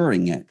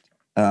reassuring it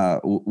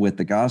with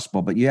the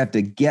gospel. But you have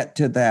to get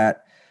to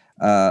that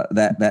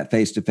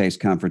face-to-face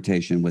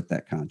confrontation with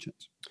that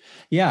conscience.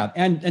 Yeah.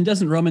 And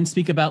doesn't Romans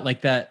speak about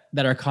like that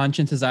our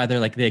conscience is either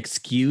like they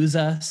excuse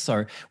us,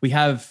 or we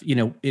have,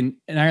 in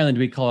Ireland,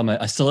 we call them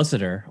a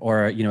solicitor,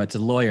 or, it's a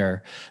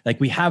lawyer. Like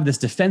we have this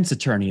defense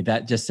attorney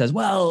that just says,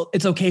 well,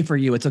 it's okay for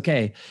you. It's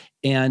okay.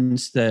 And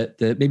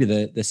the maybe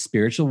the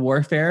spiritual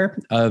warfare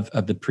of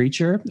the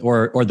preacher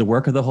or the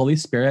work of the Holy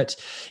Spirit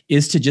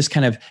is to just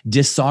kind of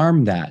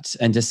disarm that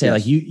and just say, Yes.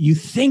 like, you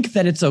think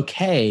that it's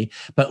okay,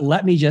 but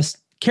let me just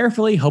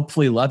carefully,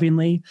 hopefully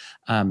lovingly,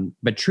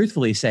 but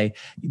truthfully say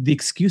the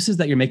excuses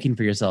that you're making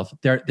for yourself,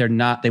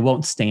 they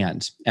won't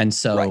stand. And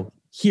so Right.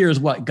 here's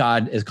what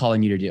God is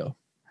calling you to do.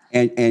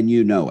 And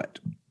you know it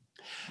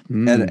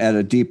at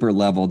a deeper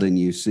level than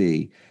you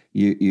see.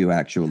 You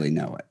actually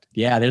know it.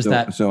 Yeah, there's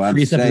that so I'm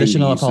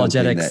presuppositional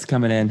apologetics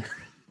coming in.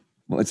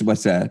 What's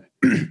that?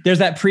 There's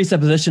that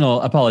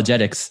presuppositional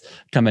apologetics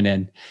coming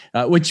in,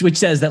 which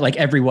says that like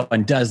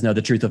everyone does know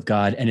the truth of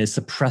God and is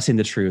suppressing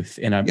the truth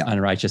in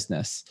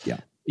unrighteousness.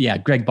 Yeah,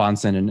 Greg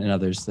Bonson and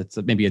others. That's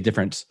maybe a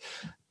different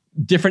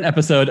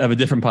episode of a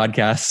different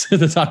podcast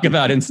to talk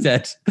about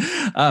instead.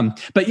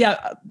 But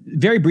yeah,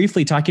 very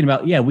briefly talking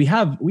about, we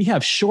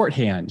have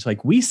shorthand,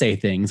 like we say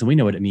things and we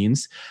know what it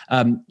means.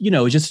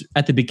 Just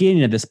at the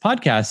beginning of this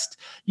podcast,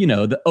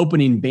 the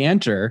opening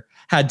banter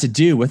had to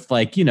do with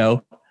like,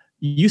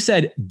 you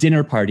said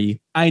dinner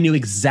party. I knew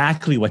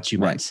exactly what you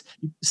meant.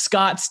 Right.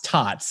 Scott's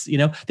tots.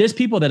 There's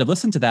people that have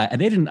listened to that and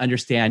they didn't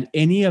understand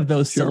any of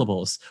those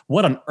syllables.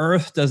 What on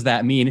earth does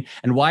that mean?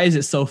 And why is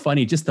it so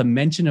funny? Just the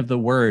mention of the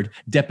word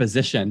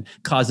deposition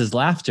causes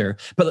laughter.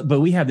 But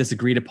we have this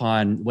agreed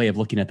upon way of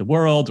looking at the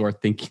world or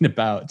thinking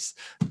about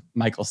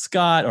Michael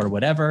Scott or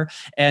whatever.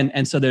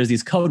 And so there's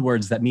these code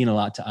words that mean a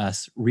lot to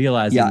us,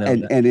 realizing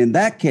and in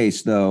that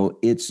case, though,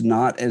 it's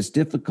not as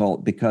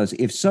difficult because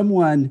if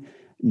someone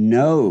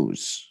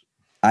knows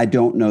I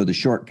don't know the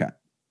shortcut,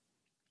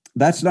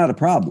 that's not a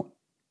problem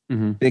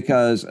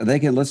because they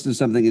can listen to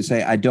something and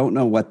say, I don't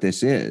know what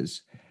this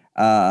is.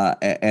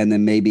 And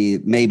then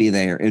maybe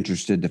they are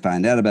interested to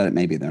find out about it.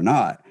 Maybe they're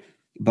not.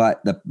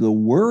 But the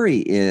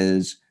worry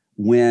is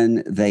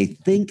when they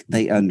think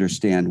they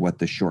understand what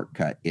the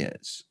shortcut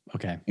is.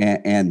 Okay.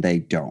 And they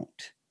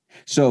don't.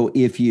 So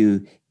if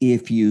you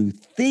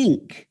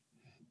think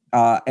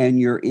and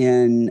you're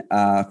in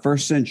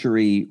first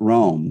century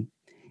Rome,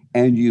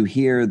 and you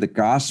hear the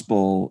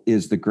gospel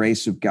is the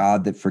grace of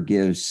God that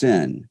forgives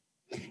sin,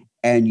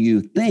 and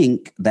you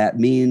think that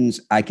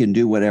means I can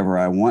do whatever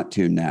I want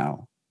to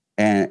now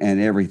and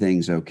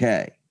everything's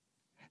okay,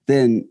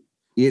 then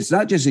it's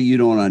not just that you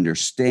don't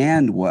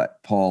understand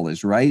what Paul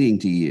is writing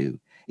to you,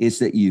 it's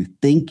that you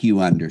think you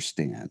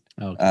understand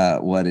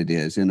what it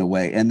is in a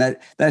way. And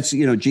that's,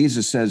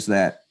 Jesus says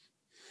that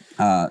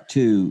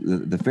to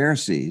the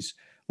Pharisees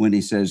when he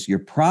says, your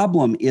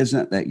problem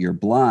isn't that you're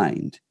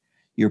blind.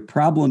 Your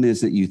problem is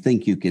that you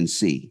think you can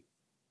see.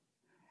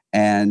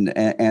 And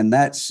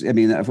that's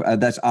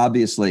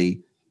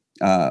obviously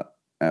a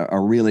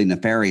really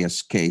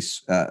nefarious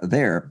case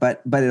there,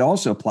 but it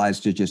also applies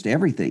to just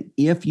everything.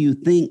 If you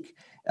think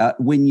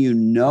when you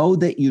know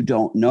that you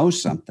don't know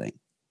something,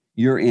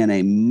 you're in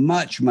a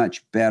much,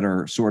 much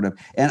better sort of,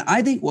 and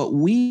I think what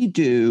we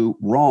do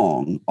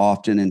wrong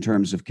often in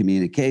terms of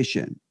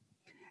communication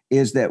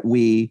is that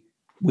we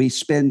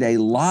spend a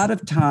lot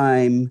of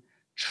time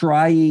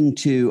trying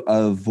to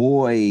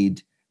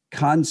avoid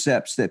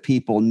concepts that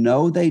people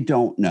know they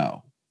don't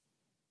know.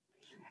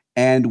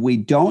 And we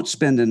don't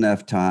spend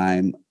enough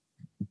time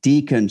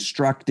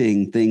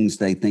deconstructing things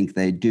they think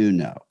they do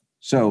know.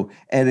 So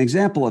an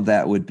example of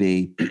that would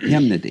be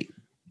hymnody.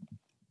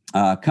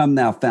 Come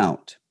Thou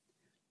Fount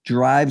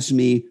drives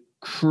me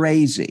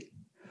crazy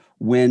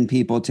when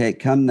people take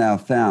Come Thou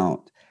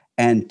Fount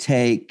and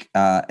take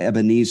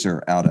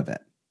Ebenezer out of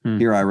it.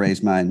 Here I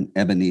raise mine,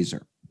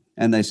 Ebenezer.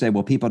 And they say,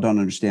 well, people don't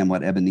understand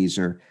what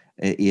Ebenezer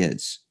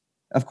is.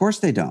 Of course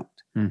they don't.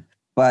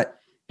 But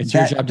it's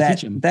your job to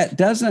teach them. That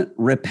doesn't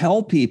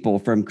repel people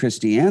from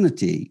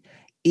Christianity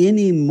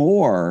any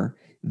more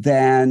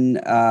than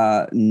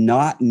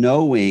not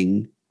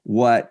knowing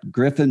what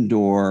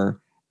Gryffindor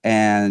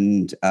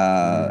and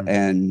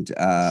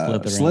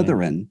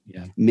Slytherin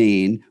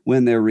mean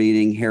when they're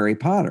reading Harry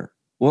Potter.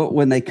 Well,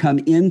 when they come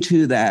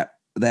into that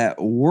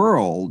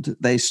world,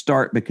 they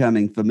start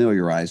becoming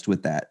familiarized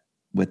with that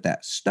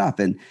stuff.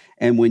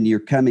 And when you're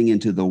coming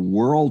into the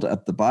world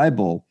of the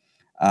Bible,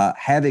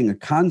 having a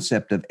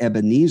concept of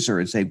Ebenezer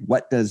and say,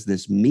 what does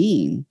this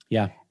mean?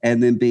 Yeah.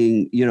 And then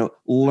being,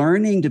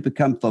 learning to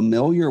become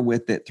familiar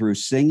with it through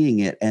singing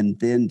it and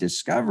then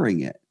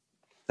discovering it.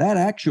 That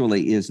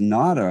actually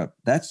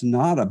that's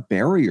not a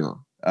barrier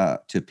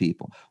to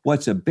people.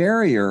 What's a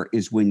barrier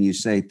is when you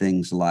say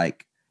things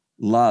like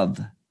love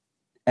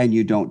and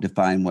you don't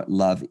define what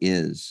love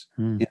is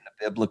in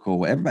a biblical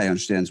way. Everybody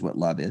understands what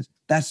love is.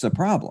 That's the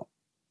problem.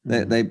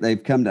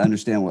 They've come to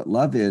understand what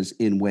love is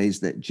in ways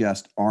that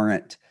just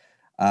aren't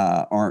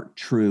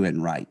true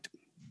and right.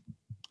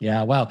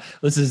 Yeah. Wow.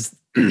 This is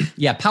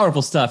Yeah,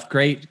 powerful stuff.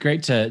 Great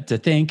to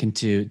think and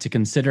to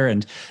consider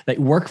and like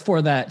work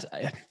for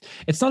that.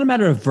 It's not a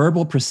matter of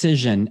verbal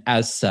precision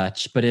as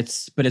such, but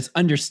it's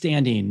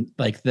understanding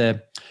like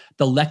the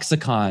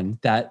lexicon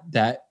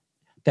that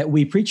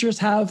we preachers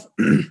have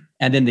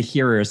and then the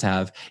hearers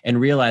have, and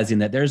realizing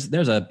that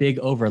there's a big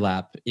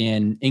overlap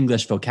in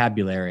English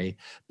vocabulary,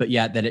 but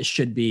yet that it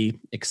should be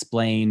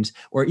explained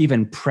or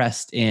even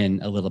pressed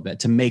in a little bit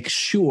to make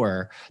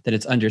sure that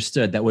it's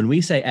understood that when we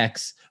say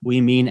X,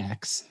 we mean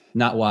X,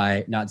 not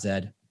Y, not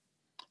Z,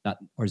 not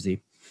or Z.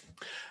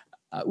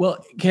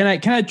 Well, can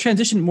I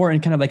transition more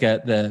in kind of like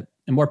a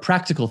more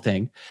practical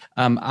thing?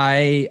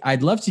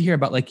 I'd love to hear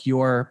about like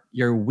your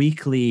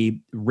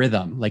weekly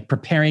rhythm, like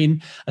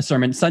preparing a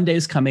sermon.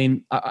 Sunday's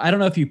coming. I don't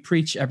know if you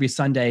preach every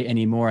Sunday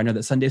anymore. I know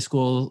that Sunday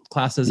school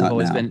classes have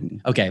always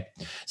been okay.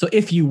 So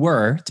if you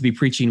were to be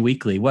preaching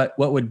weekly, what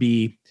would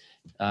be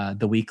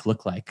the week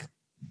look like?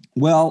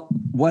 Well,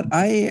 what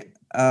I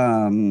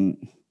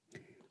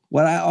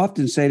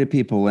often say to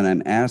people when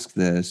I'm asked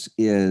this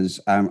is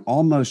I'm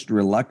almost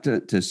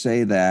reluctant to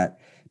say that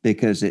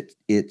because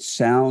it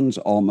sounds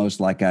almost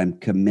like I'm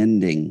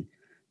commending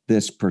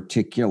this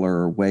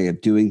particular way of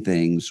doing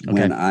things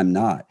when I'm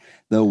not.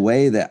 The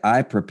way that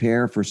I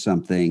prepare for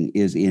something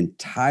is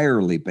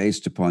entirely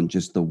based upon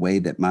just the way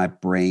that my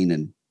brain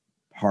and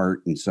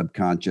heart and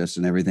subconscious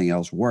and everything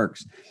else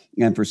works.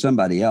 And for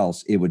somebody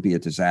else, it would be a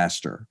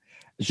disaster.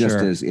 Just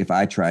as if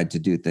I tried to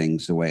do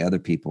things the way other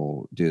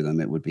people do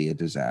them, it would be a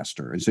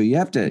disaster. And so you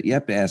have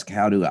to ask,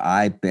 how do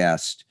I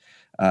best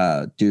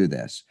do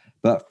this?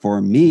 But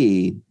for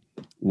me,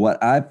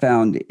 what I've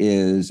found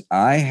is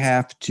I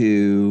have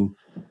to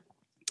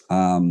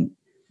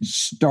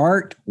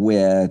start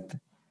with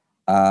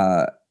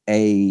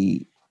a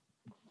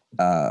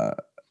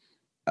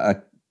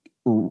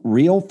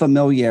real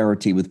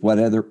familiarity with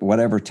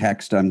whatever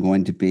text I'm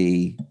going to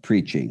be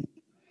preaching,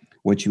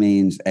 which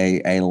means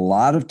a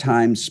lot of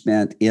time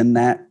spent in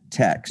that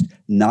text,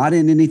 not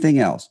in anything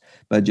else,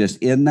 but just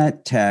in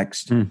that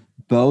text,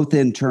 both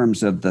in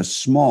terms of the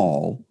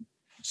small,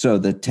 so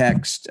the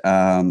text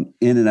in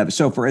and of it.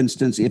 So for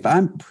instance, if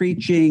I'm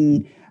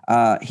preaching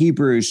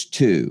Hebrews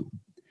 2,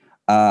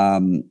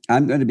 I'm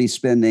going to be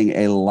spending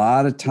a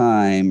lot of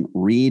time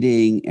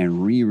reading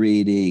and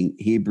rereading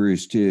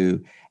Hebrews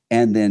 2,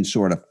 and then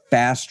sort of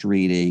fast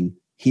reading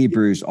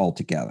Hebrews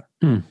altogether.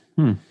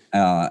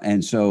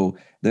 And so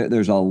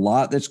there's a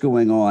lot that's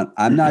going on.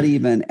 I'm not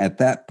even at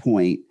that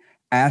point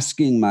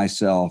asking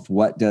myself,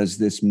 what does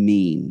this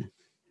mean?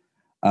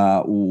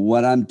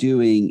 What I'm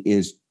doing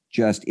is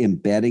just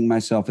embedding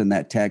myself in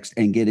that text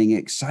and getting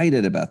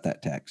excited about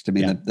that text. I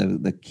mean,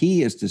 the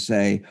key is to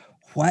say,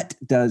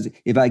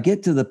 if I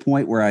get to the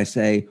point where I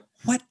say,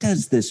 what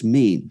does this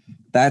mean?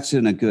 That's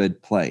in a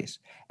good place.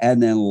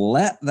 And then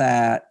let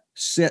that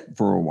sit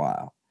for a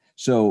while.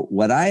 So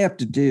what I have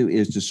to do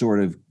is to sort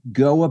of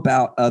go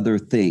about other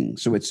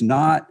things. So it's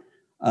not,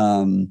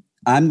 I'm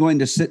going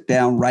to sit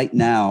down right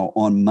now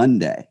on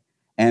Monday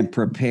and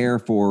prepare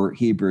for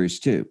Hebrews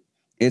 2.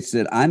 It's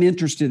that I'm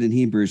interested in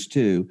Hebrews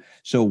 2.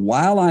 So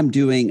while I'm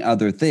doing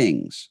other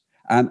things,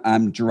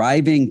 I'm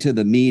driving to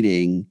the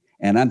meeting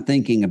and I'm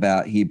thinking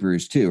about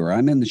Hebrews 2, or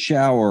I'm in the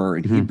shower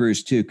and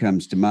Hebrews 2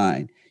 comes to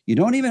mind. You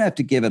don't even have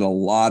to give it a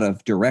lot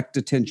of direct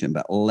attention,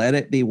 but let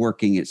it be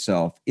working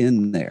itself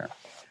in there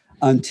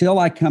until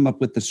I come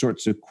up with the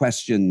sorts of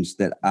questions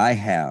that I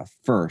have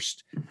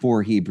first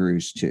for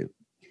Hebrews 2.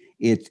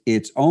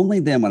 It's only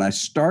then when I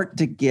start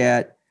to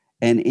get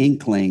an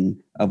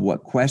inkling of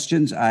what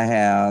questions I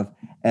have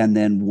and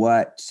then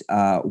what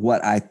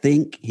I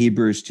think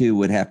Hebrews 2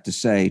 would have to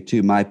say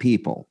to my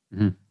people,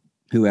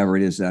 whoever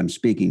it is that I'm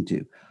speaking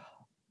to.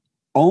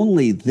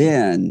 Only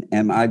then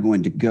am I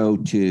going to go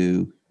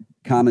to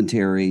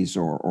commentaries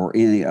or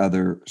any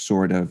other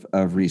sort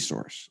of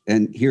resource.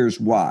 And here's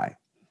why.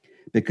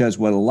 Because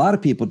what a lot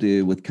of people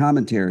do with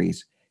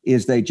commentaries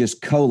is they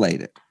just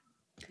collate it.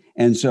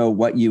 And so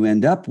what you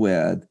end up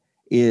with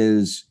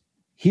is,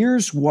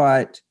 here's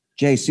what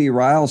J.C.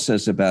 Ryle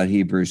says about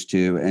Hebrews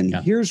 2, and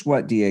here's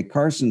what D.A.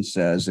 Carson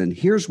says, and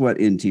here's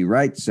what N.T.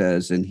 Wright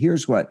says, and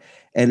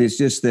and it's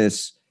just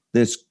this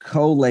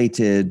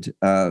collated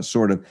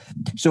sort of.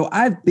 So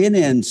I've been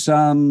in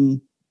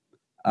some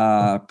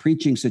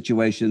preaching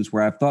situations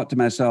where I've thought to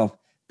myself,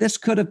 this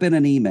could have been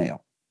an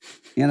email,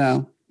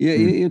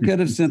 You could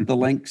have sent the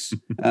links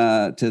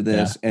to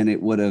this, and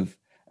it would have.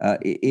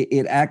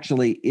 It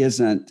actually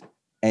isn't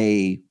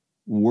a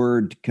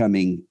word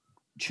coming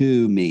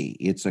to me;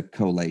 it's a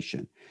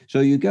collation. So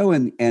you go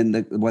in,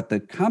 and what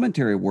the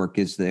commentary work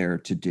is there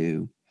to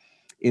do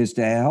is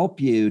to help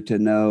you to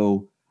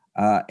know: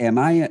 am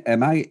I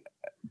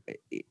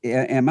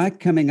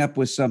coming up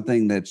with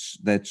something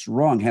that's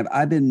wrong? Have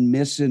I been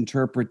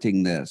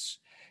misinterpreting this?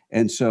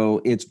 And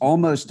so it's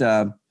almost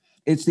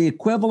it's the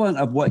equivalent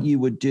of what you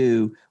would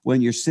do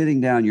when you're sitting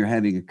down, you're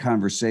having a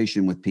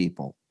conversation with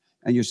people,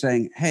 and you're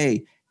saying,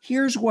 hey,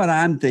 here's what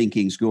I'm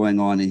thinking is going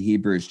on in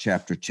Hebrews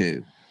chapter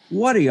 2.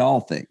 What do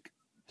y'all think?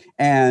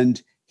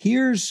 And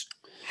here's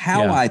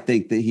how I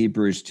think that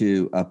Hebrews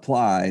 2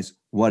 applies.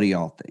 What do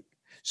y'all think?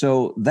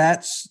 So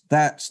that's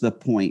the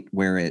point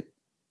where it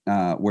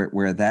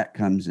where that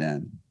comes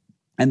in.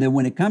 And then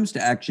when it comes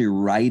to actually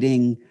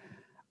writing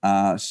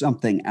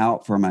something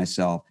out for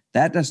myself,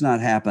 that does not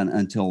happen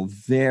until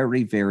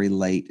very, very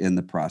late in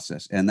the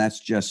process. And that's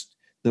just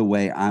the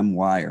way I'm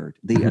wired.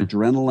 The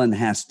adrenaline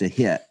has to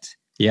hit.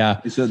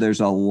 Yeah. So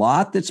there's a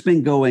lot that's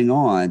been going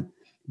on,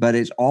 but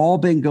it's all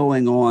been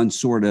going on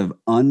sort of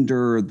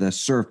under the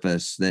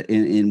surface that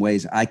in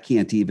ways I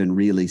can't even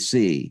really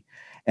see.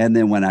 And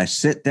then when I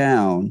sit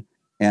down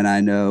and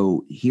I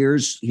know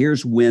here's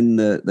when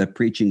the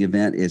preaching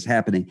event is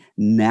happening,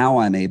 now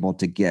I'm able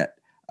to get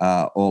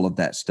all of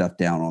that stuff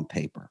down on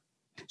paper.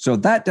 So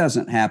that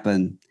doesn't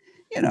happen,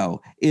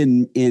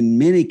 in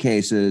many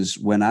cases.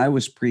 When I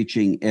was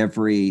preaching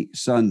every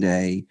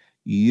Sunday,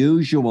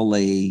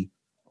 usually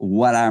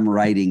what I'm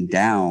writing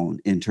down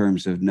in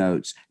terms of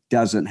notes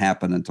doesn't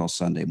happen until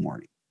Sunday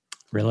morning.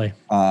 Really?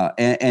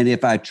 And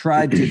if I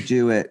tried to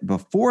do it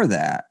before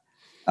that,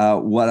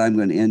 what I'm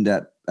going to end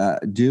up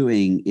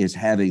doing is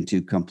having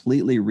to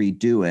completely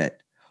redo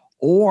it,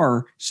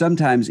 or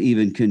sometimes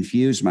even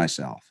confuse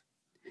myself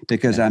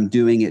because I'm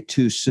doing it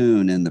too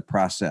soon in the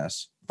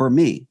process. For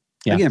me,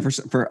 again,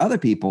 for other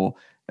people,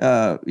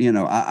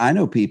 I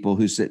know people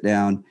who sit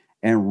down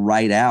and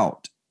write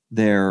out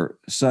their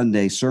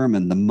Sunday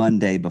sermon the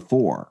Monday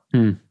before,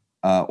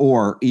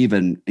 or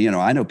even,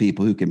 I know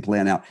people who can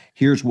plan out,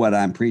 here's what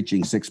I'm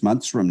preaching 6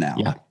 months from now.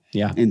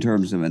 Yeah. In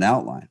terms of an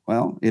outline.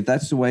 Well, if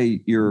that's the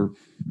way you're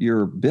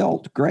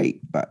built, great,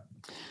 but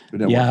it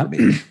don't work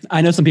for me.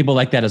 I know some people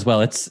like that as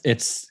well.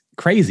 It's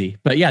crazy,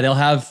 but yeah, they'll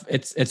have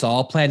it's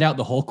all planned out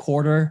the whole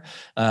quarter.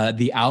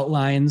 The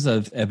outlines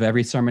of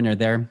every sermon are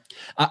there.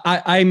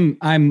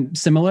 I'm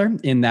similar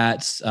in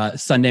that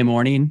Sunday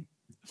morning,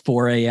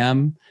 4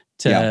 a.m.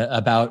 to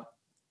about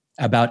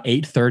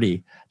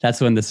 8:30.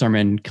 That's when the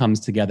sermon comes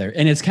together,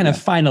 and it's kind of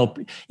final.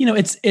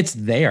 It's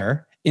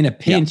there. In a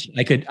pinch,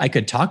 I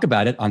could talk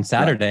about it on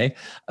Saturday,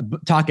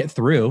 talk it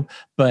through,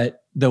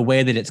 but the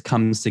way that it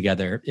comes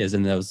together is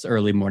in those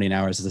early morning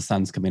hours as the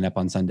sun's coming up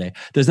on Sunday.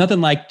 There's nothing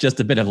like just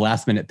a bit of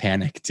last minute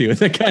panic too.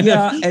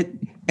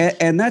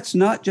 And that's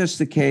not just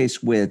the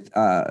case with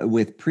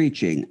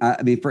preaching.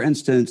 I mean, for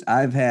instance,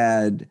 I've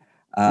had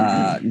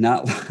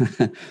not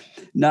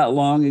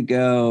long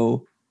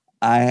ago,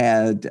 I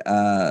had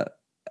a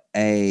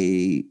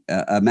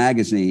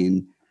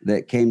magazine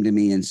that came to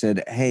me and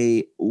said,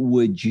 "Hey,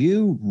 would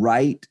you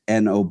write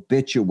an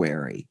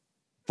obituary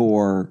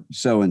for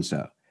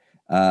so-and-so,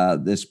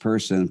 this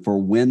person, for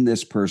when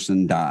this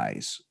person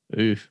dies?"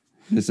 Oof.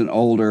 It's an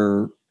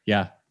older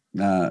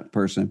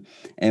person.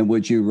 And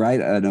would you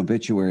write an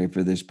obituary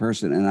for this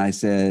person? And I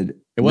said,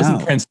 it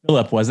wasn't no. Prince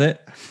Philip, was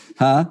it?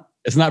 Huh?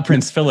 It's not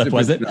Prince Philip,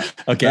 was it?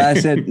 Okay.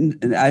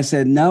 But I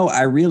said, no,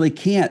 I really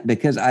can't,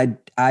 because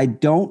I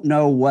don't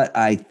know what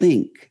I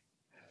think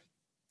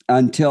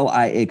until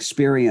I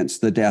experience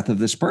the death of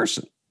this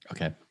person.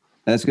 Okay.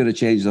 That's going to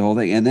change the whole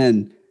thing. And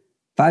then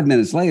 5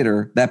 minutes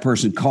later, that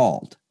person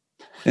called.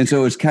 And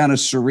so it's kind of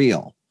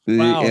surreal.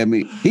 Wow. I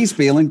mean, he's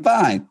feeling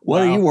fine.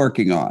 What are you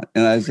working on?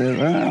 And I said,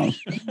 well,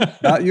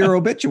 not your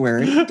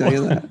obituary, I'll tell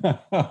you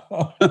that.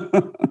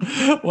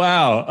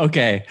 Wow.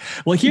 Okay.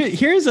 Well,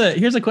 here's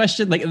a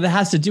question that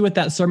has to do with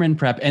that sermon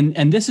prep.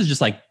 And this is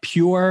just like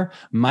pure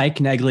Mike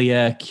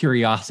Neglia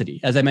curiosity.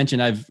 As I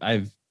mentioned,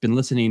 I've been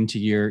listening to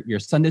your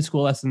Sunday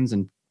school lessons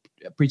and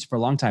preached for a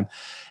long time.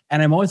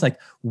 And I'm always like,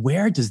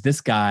 where does this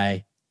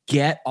guy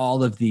get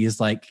all of these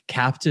like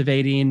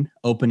captivating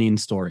opening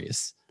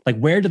stories? Like,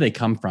 where do they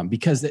come from?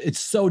 Because it's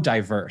so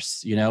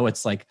diverse,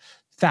 it's like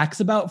facts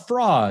about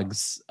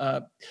frogs,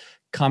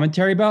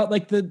 commentary about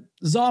like the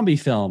zombie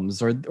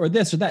films or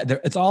this or that.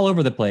 It's all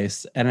over the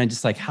place. And I'm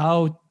just like,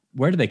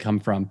 where do they come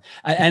from?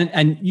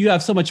 And you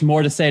have so much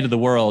more to say to the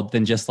world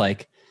than just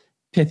like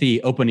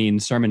pithy opening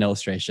sermon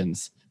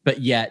illustrations.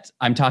 But yet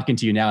I'm talking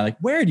to you now, like,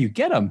 where do you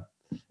get them?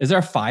 Is there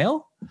a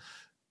file?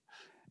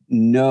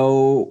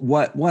 No,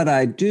 what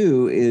I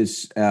do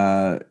is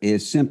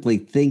simply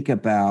think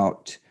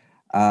about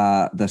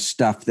the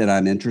stuff that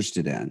I'm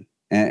interested in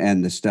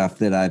and the stuff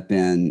that I've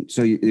been.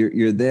 So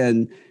you're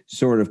then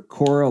sort of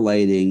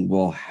correlating,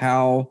 well,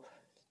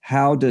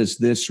 how does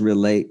this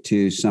relate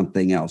to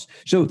something else?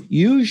 So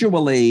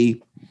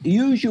usually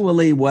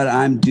what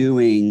I'm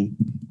doing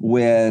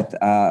with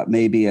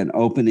maybe an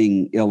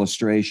opening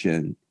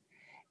illustration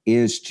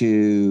is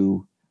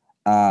to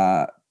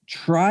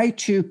try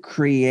to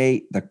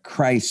create the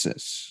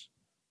crisis.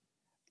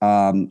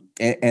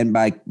 And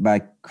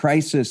by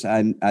crisis,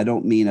 I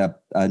don't mean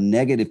a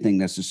negative thing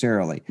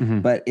necessarily,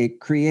 but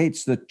it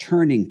creates the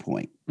turning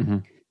point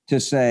to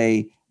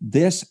say,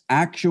 this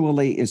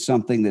actually is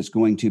something that's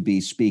going to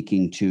be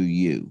speaking to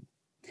you.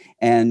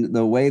 And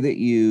the way that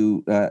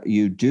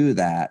you do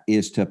that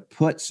is to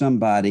put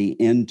somebody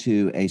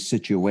into a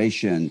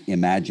situation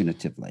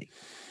imaginatively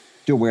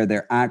to where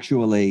they're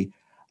actually,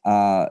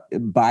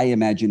 by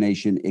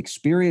imagination,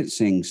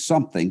 experiencing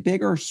something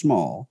big or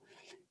small,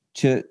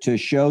 to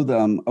show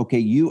them, okay,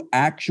 you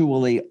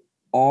actually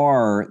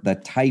are the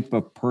type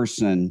of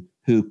person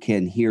who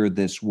can hear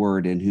this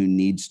word and who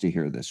needs to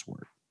hear this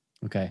word.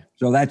 Okay.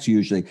 So that's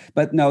usually,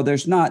 but no,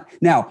 there's not.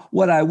 Now,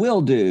 what I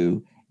will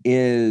do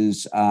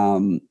is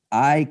I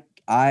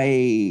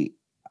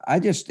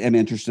just am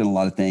interested in a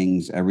lot of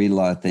things. I read a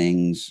lot of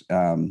things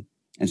and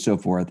so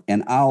forth,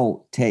 and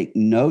I'll take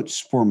notes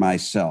for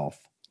myself.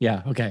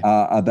 Yeah. Okay.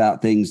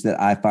 About things that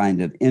I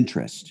find of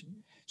interest.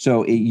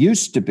 So it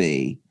used to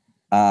be,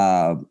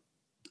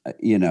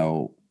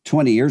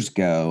 20 years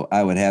ago,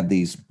 I would have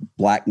these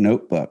black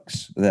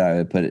notebooks that I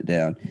would put it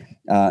down.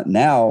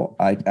 Now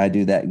I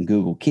do that in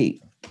Google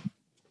Keep.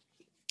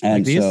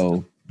 And like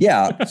so,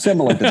 yeah,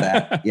 similar to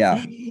that.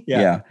 Yeah.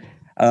 Yeah.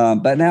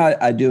 But now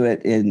I do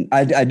it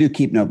I do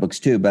keep notebooks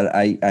too, but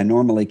I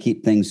normally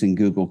keep things in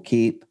Google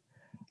Keep.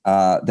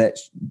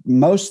 That's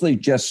mostly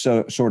just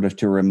sort of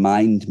to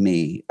remind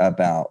me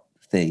about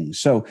things.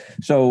 So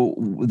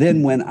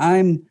then when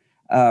I'm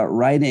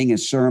writing a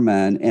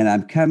sermon and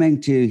I'm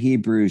coming to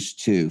Hebrews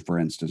 2, for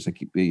instance, I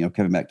keep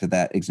coming back to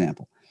that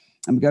example.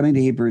 I'm coming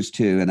to Hebrews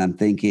 2 and I'm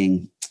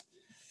thinking,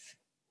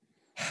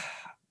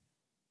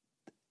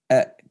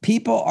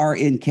 people are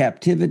in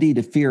captivity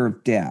to fear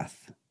of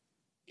death,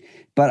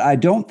 but I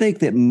don't think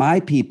that my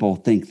people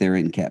think they're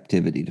in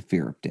captivity to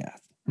fear of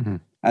death. Mm-hmm.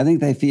 I think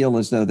they feel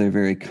as though they're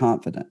very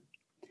confident.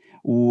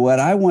 What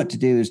I want to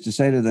do is to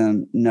say to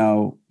them,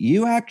 no,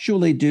 you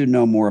actually do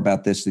know more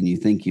about this than you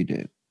think you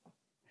do.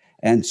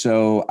 And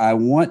so I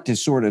want to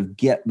sort of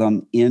get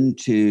them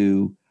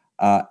into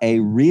a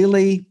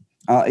really,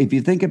 if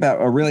you think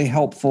about a really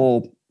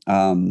helpful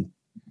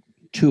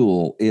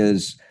tool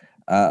is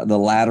the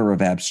ladder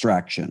of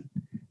abstraction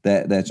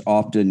that's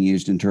often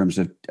used in terms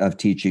of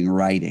teaching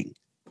writing,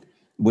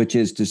 which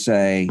is to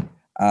say,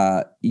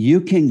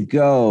 you can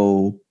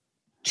go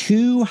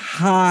too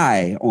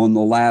high on the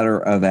ladder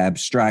of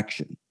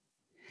abstraction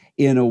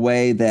in a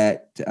way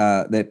that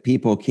that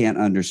people can't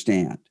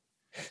understand.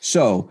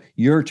 So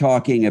you're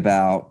talking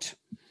about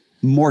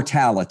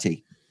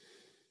mortality.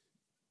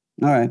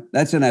 All right,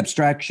 that's an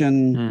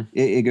abstraction.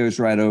 It goes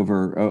right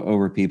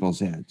over people's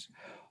heads.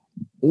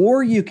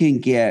 Or you can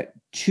get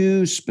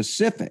too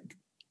specific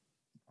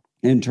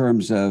in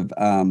terms of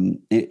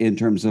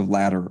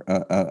ladder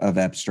of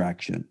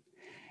abstraction,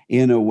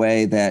 in a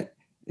way that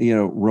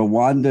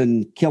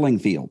Rwandan killing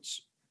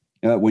fields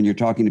when you're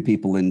talking to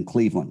people in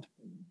Cleveland.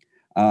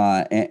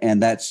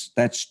 And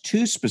that's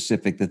too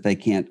specific that they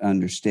can't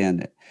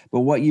understand it. But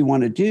what you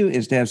want to do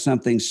is to have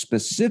something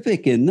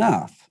specific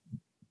enough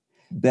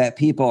that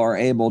people are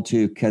able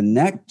to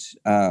connect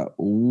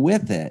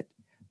with it,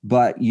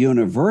 but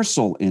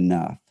universal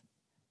enough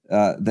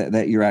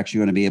that you're actually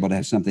going to be able to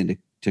have something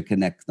to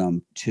connect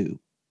them to.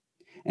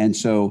 And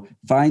so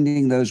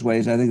finding those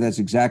ways, I think that's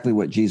exactly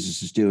what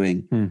Jesus is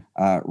doing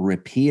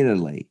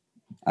repeatedly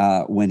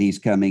when he's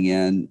coming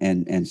in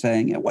and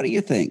saying, what do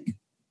you think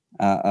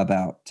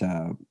about,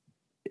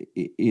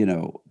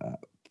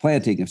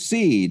 planting of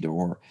seed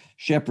or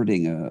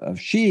shepherding of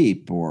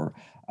sheep or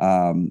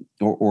the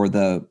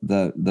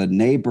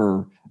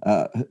neighbor,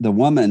 the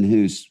woman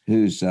who's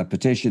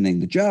petitioning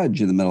the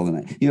judge in the middle of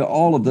the night,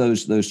 all of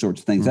those sorts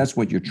of things. That's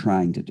what you're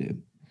trying to do.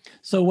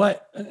 So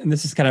what, and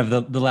this is kind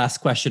of the last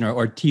question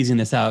or teasing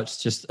this out,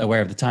 just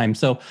aware of the time.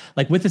 So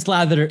like with this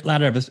ladder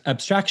of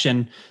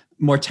abstraction,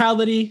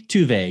 mortality,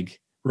 too vague,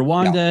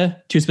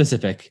 Rwanda, too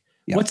specific.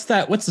 Yeah. What's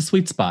the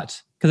sweet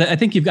spot? Because I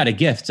think you've got a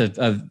gift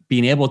of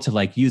being able to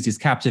like use these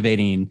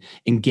captivating,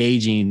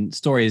 engaging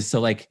stories. So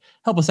like,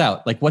 help us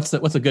out. Like what's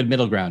a good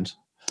middle ground?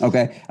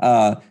 Okay.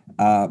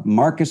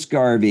 Marcus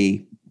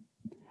Garvey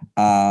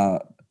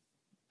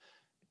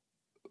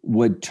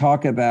would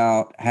talk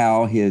about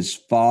how his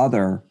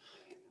father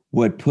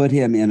would put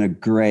him in a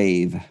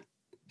grave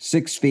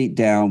 6 feet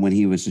down when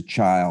he was a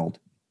child.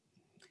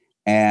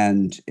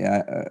 And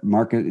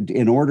Marcus,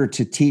 in order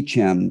to teach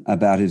him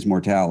about his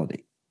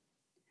mortality,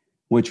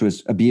 which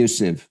was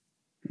abusive,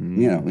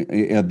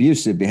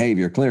 abusive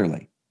behavior,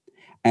 clearly.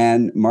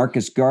 And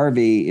Marcus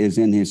Garvey is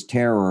in his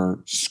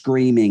terror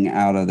screaming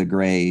out of the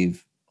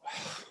grave,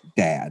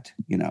 Dad,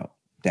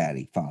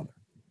 daddy, father.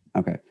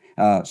 Okay.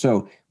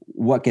 So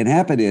what can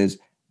happen is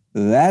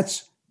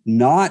that's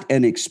not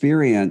an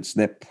experience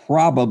that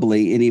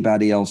probably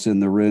anybody else in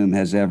the room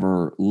has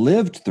ever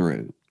lived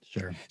through.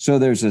 Sure. So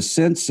there's a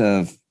sense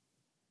of,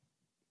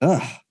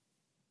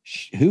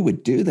 who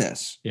would do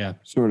this? Yeah.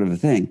 Sort of a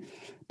thing.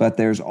 But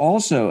there's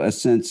also a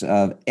sense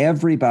of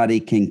everybody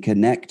can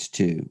connect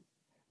to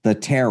the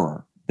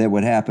terror that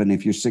would happen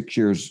if you're 6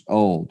 years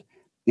old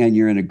and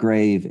you're in a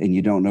grave and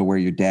you don't know where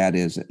your dad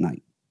is at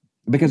night.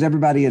 Because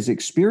everybody has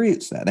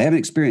experienced that. They haven't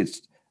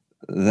experienced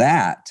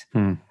that.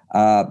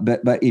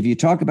 But if you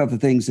talk about the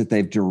things that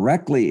they've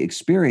directly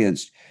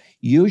experienced,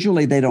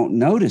 usually they don't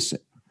notice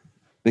it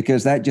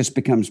because that just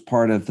becomes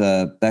part of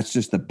that's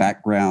just the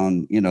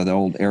background, the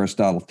old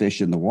Aristotle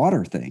fish in the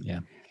water thing. Yeah.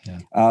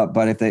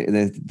 But if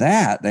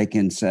they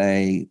can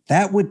say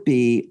that would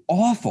be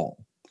awful.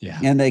 Yeah.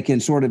 And they can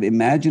sort of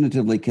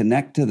imaginatively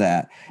connect to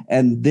that.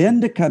 And then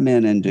to come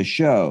in and to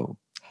show,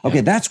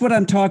 Okay, that's what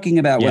I'm talking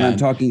about when I'm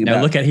talking about.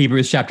 Now look at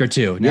Hebrews chapter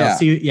 2. Now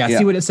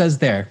see what it says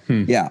there.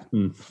 Yeah.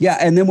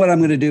 And then what I'm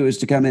going to do is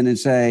to come in and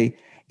say,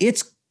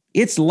 it's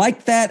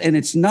like that and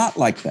it's not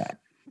like that.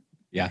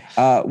 Yeah.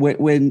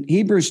 When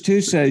Hebrews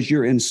 2 says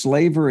you're in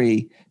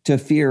slavery to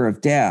fear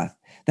of death,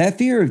 that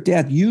fear of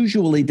death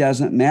usually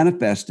doesn't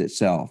manifest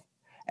itself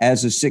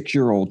as a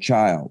 6-year-old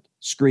child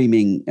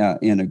screaming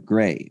in a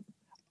grave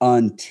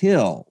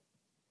until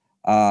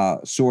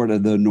sort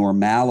of the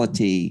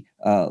normality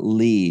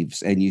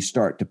leaves and you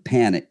start to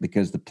panic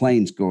because the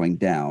plane's going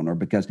down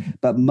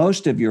but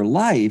most of your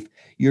life,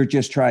 you're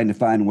just trying to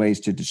find ways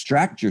to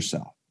distract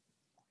yourself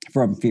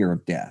from fear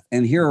of death.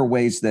 And here are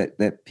ways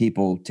that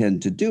people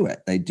tend to do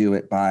it. They do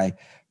it by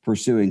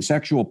pursuing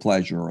sexual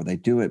pleasure, or they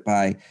do it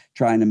by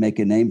trying to make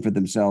a name for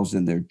themselves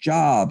in their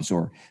jobs,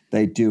 or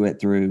they do it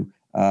through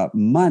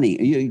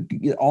money,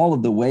 all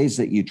of the ways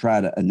that you try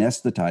to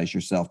anesthetize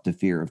yourself to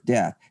fear of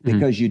death,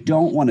 because you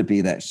don't want to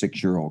be that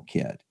 6-year-old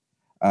kid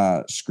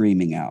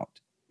screaming out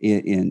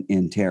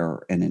in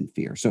terror and in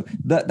fear. So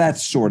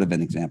that's sort of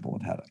an example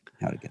of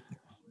how to get there.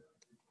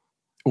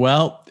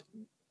 Well,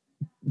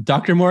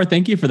 Dr. Moore,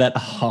 thank you for that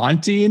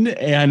haunting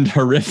and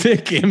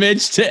horrific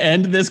image to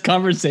end this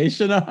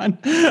conversation on.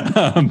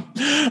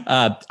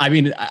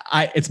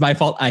 It's my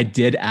fault. I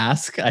did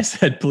ask. I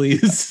said,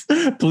 please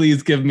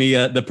give me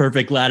the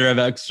perfect ladder of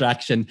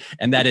abstraction.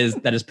 And that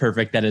is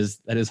perfect. That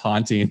is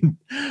haunting.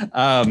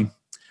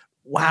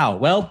 Wow.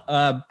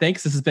 Well,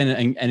 thanks. This has been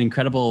an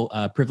incredible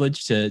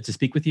privilege to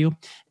speak with you.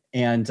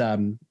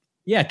 And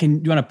do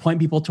you want to point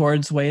people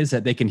towards ways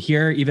that they can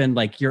hear even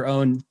like your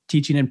own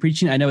teaching and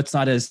preaching? I know it's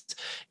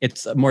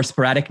more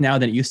sporadic now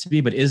than it used to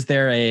be, but is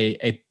there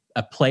a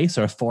place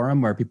or a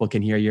forum where people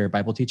can hear your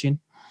Bible teaching?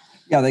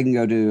 Yeah, they can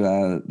go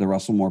to the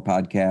Russell Moore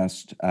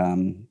podcast,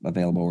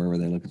 available wherever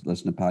they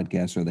listen to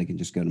podcasts, or they can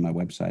just go to my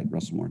website,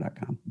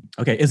 russellmoore.com.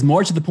 Okay. Is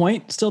More to the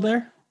Point still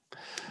there?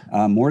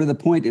 More to the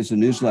Point is a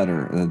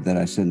newsletter that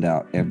I send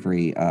out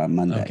every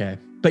Monday. Okay.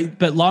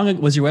 But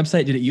long was your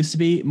website? Did it used to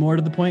be More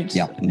to the Point?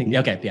 Yeah. I think,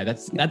 okay. Yeah.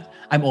 That's.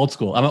 I'm old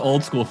school. I'm an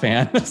old school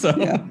fan. So.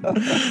 Yeah.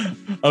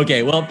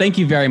 Okay. Well, thank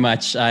you very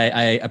much.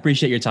 I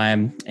appreciate your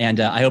time, and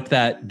I hope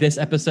that this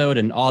episode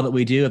and all that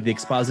we do of the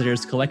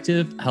Expositors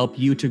Collective help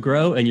you to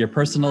grow in your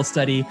personal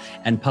study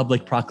and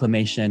public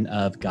proclamation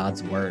of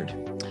God's Word.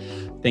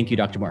 Thank you,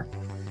 Dr. Moore.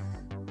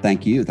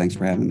 Thank you. Thanks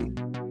for having me.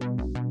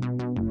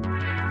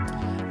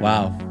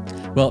 Wow.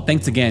 Well,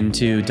 thanks again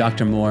to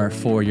Dr. Moore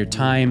for your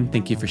time.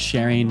 Thank you for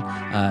sharing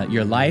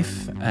your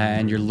life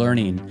and your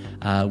learning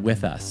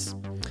with us.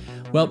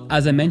 Well,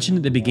 as I mentioned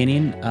at the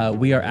beginning,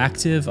 we are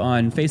active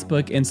on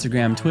Facebook,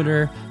 Instagram,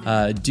 Twitter.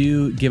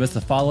 Do give us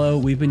a follow.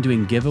 We've been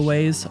doing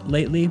giveaways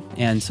lately,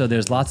 and so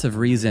there's lots of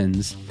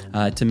reasons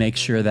to make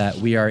sure that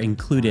we are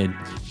included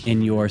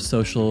in your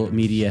social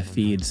media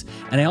feeds.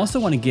 And I also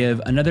want to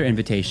give another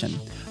invitation.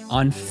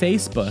 On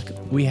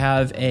Facebook, we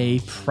have a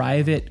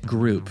private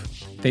group,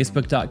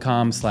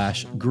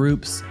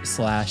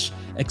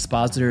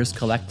 facebook.com/groups/Expositors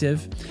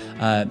Collective.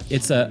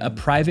 It's a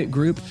private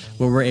group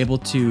where we're able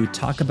to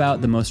talk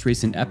about the most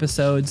recent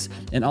episodes,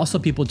 and also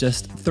people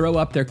just throw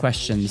up their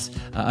questions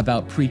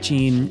about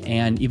preaching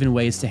and even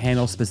ways to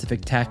handle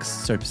specific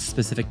texts or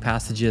specific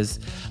passages.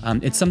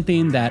 It's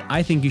something that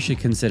I think you should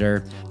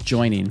consider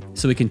joining,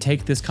 so we can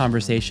take this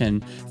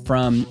conversation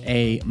from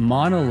a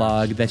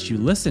monologue that you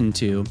listen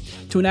to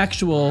an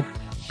actual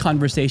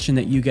conversation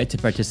that you get to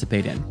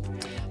participate in.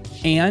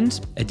 And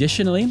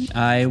additionally,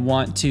 I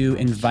want to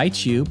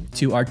invite you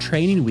to our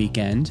training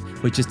weekend,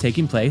 which is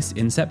taking place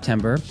in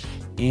September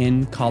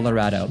in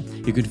Colorado.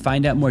 You can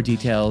find out more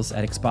details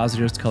at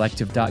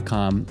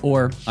expositorscollective.com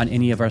or on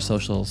any of our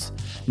socials.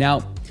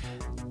 Now,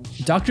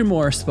 Dr.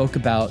 Moore spoke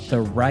about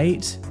the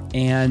right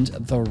and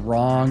the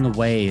wrong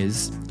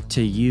ways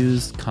to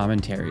use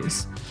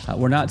commentaries.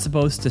 We're not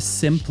supposed to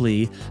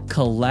simply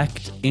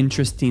collect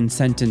interesting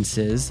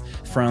sentences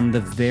from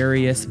the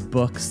various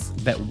books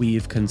that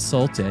we've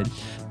consulted,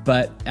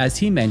 but as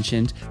he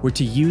mentioned, we're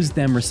to use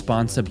them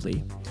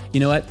responsibly. You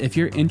know what? If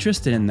you're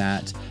interested in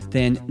that,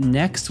 then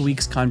next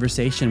week's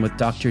conversation with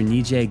Dr.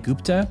 Nijay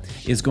Gupta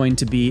is going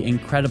to be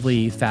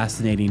incredibly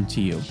fascinating to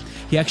you.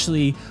 He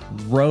actually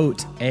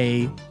wrote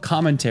a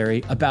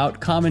commentary about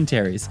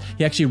commentaries.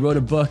 He actually wrote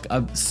a book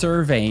of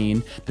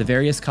surveying the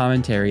various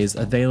commentaries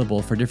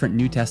available for different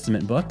New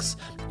Testament books.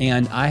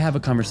 And I have a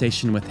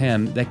conversation with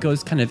him that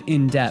goes kind of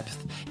in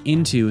depth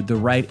into the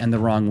right and the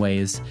wrong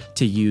ways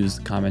to use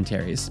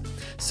commentaries.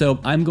 So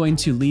I'm going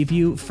to leave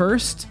you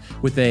first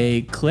with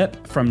a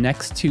clip from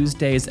next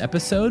Tuesday's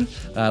episode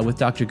with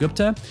Dr.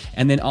 Gupta.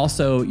 And then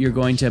also you're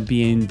going to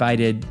be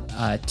invited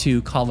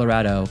to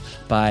Colorado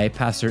by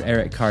Pastor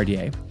Eric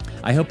Cartier.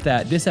 I hope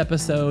that this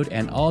episode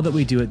and all that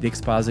we do at the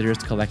Expositors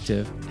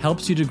Collective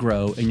helps you to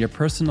grow in your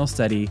personal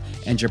study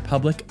and your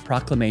public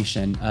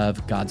proclamation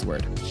of God's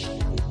Word.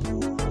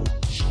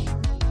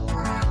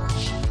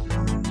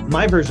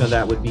 My version of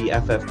that would be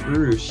F.F.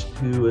 Bruce,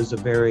 who is a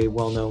very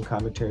well-known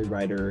commentary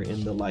writer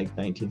in the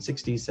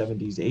 1960s,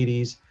 70s,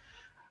 80s.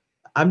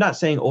 I'm not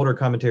saying older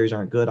commentaries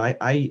aren't good.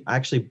 I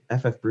actually,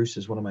 F.F. Bruce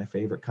is one of my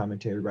favorite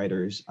commentary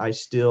writers. I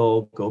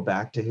still go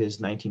back to his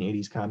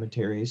 1980s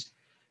commentaries,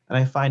 and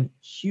I find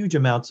huge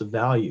amounts of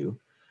value.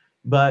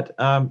 But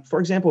for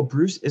example,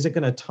 Bruce isn't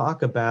going to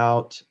talk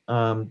about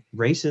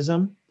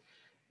racism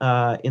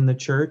in the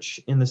church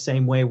in the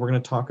same way we're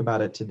going to talk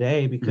about it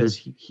today, because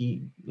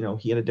he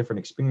had a different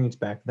experience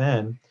back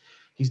then.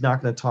 He's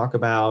not going to talk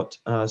about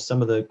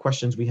some of the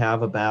questions we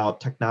have about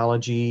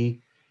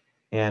technology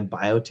and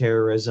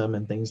bioterrorism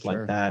and things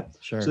like that.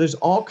 Sure. So there's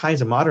all kinds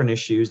of modern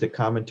issues that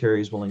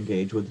commentaries will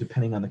engage with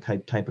depending on the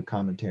type of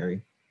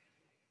commentary.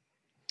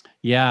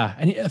 Yeah.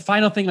 And a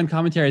final thing on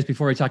commentaries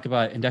before we talk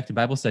about inductive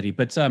Bible study,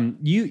 but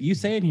you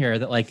say in here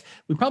that like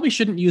we probably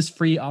shouldn't use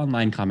free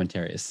online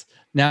commentaries.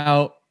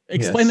 Now,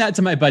 explain that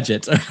to my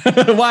budget.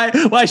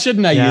 Why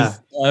shouldn't I use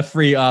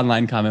free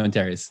online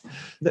commentaries?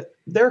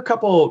 There are a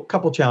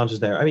couple challenges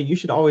there. I mean, you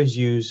should always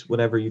use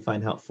whatever you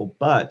find helpful,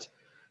 but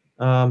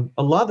a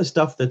lot of the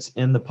stuff that's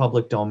in the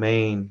public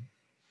domain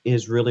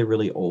is really,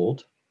 really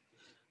old.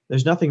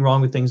 There's nothing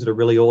wrong with things that are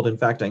really old. In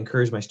fact, I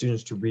encourage my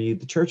students to read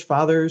the Church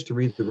Fathers, to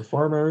read the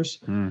Reformers.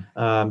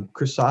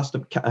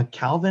 Chrysostom,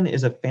 Calvin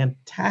is a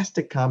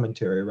fantastic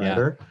commentary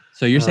writer. Yeah.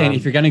 So you're saying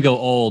if you're going to go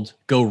old,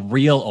 go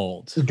real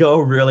old. Go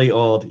really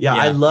old. Yeah,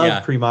 I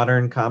love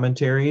pre-modern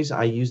commentaries.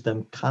 I use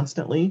them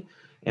constantly.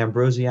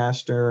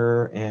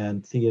 Ambrosiaster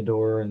and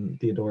Theodore and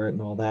Theodoret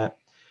and all that.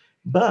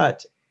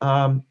 But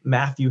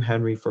Matthew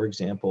Henry, for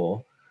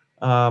example,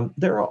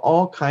 there are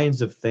all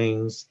kinds of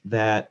things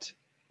that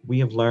we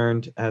have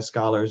learned as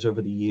scholars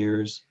over the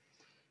years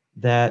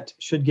that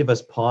should give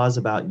us pause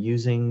about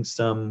using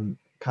some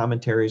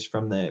commentaries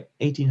from the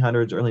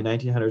 1800s, early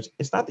 1900s.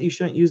 It's not that you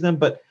shouldn't use them,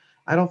 but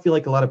I don't feel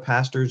like a lot of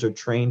pastors are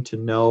trained to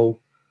know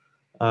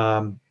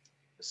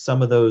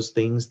some of those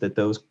things that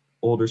those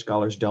older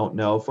scholars don't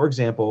know. For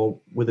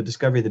example, with the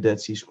discovery of the Dead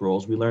Sea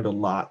Scrolls, we learned a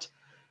lot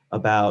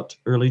about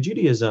early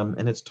Judaism,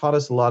 and it's taught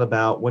us a lot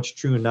about what's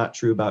true and not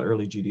true about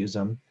early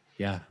Judaism.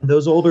 Yeah.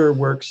 Those older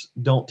works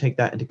don't take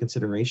that into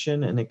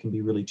consideration, and it can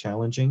be really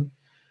challenging.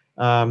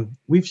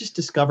 We've just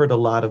discovered a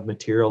lot of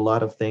material, a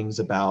lot of things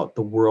about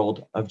the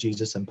world of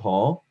Jesus and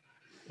Paul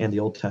and the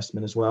Old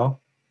Testament as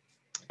well.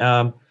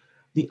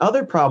 The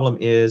other problem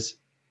is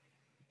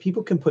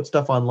people can put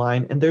stuff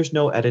online and there's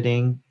no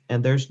editing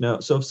and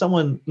so if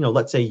someone,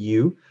 let's say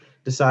you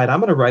decide,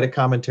 I'm going to write a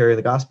commentary of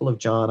the Gospel of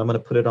John, I'm going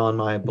to put it on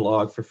my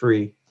blog for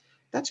free.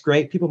 That's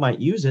great. People might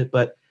use it,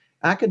 but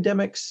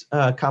academics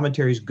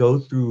commentaries go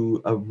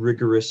through a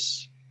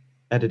rigorous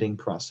editing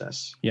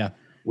process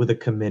with a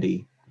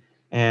committee.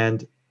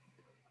 And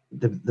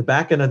the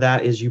back end of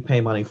that is you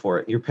pay money for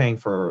it. You're paying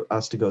for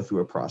us to go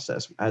through a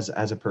process as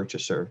a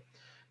purchaser.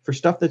 For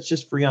stuff that's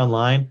just free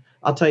online,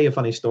 I'll tell you a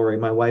funny story.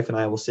 My wife and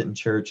I will sit in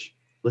church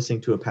listening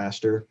to a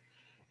pastor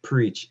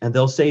preach, and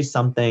they'll say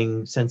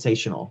something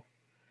sensational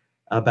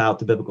about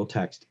the biblical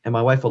text. And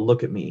my wife will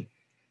look at me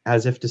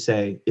as if to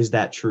say, is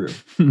that true?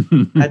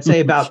 I'd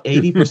say about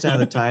 80% of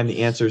the time,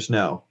 the answer is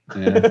no.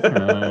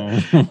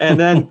 And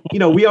then,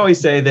 we always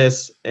say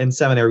this in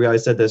seminary, we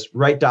always said this,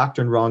 right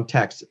doctrine, wrong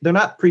text. They're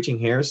not preaching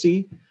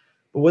heresy,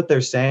 but what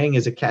they're saying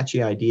is a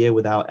catchy idea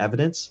without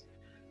evidence.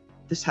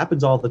 This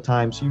happens all the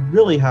time. So you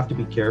really have to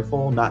be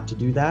careful not to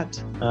do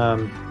that.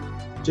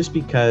 Just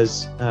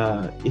because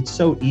it's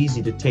so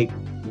easy to take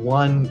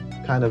one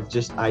kind of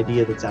just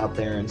idea that's out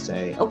there and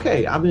say,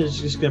 okay, I'm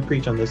just going to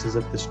preach on this as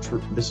if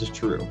this is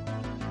true.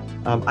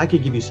 I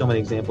could give you so many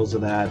examples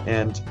of that,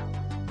 and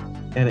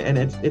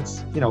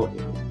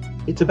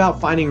it's about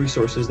finding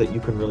resources that you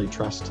can really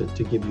trust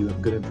to give you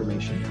good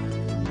information.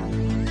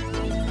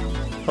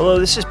 Hello,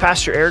 this is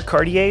Pastor Eric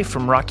Cartier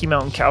from Rocky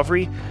Mountain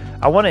Calvary.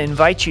 I want to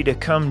invite you to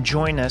come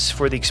join us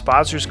for the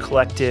Expositors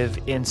Collective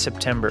in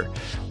September.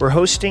 We're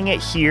hosting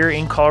it here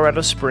in Colorado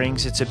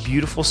Springs. It's a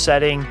beautiful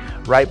setting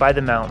right by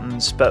the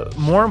mountains, but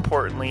more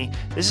importantly,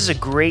 this is a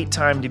great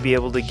time to be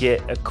able to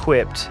get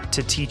equipped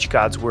to teach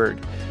God's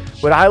Word.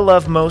 What I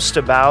love most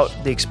about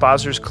the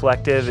Expositors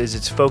Collective is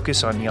its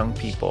focus on young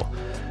people.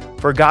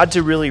 For God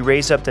to really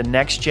raise up the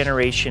next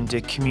generation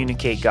to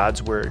communicate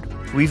God's Word.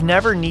 We've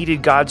never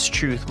needed God's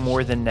truth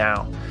more than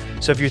now.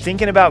 So if you're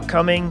thinking about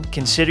coming,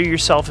 consider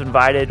yourself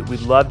invited.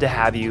 We'd love to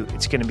have you.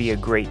 It's going to be a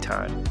great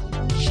time.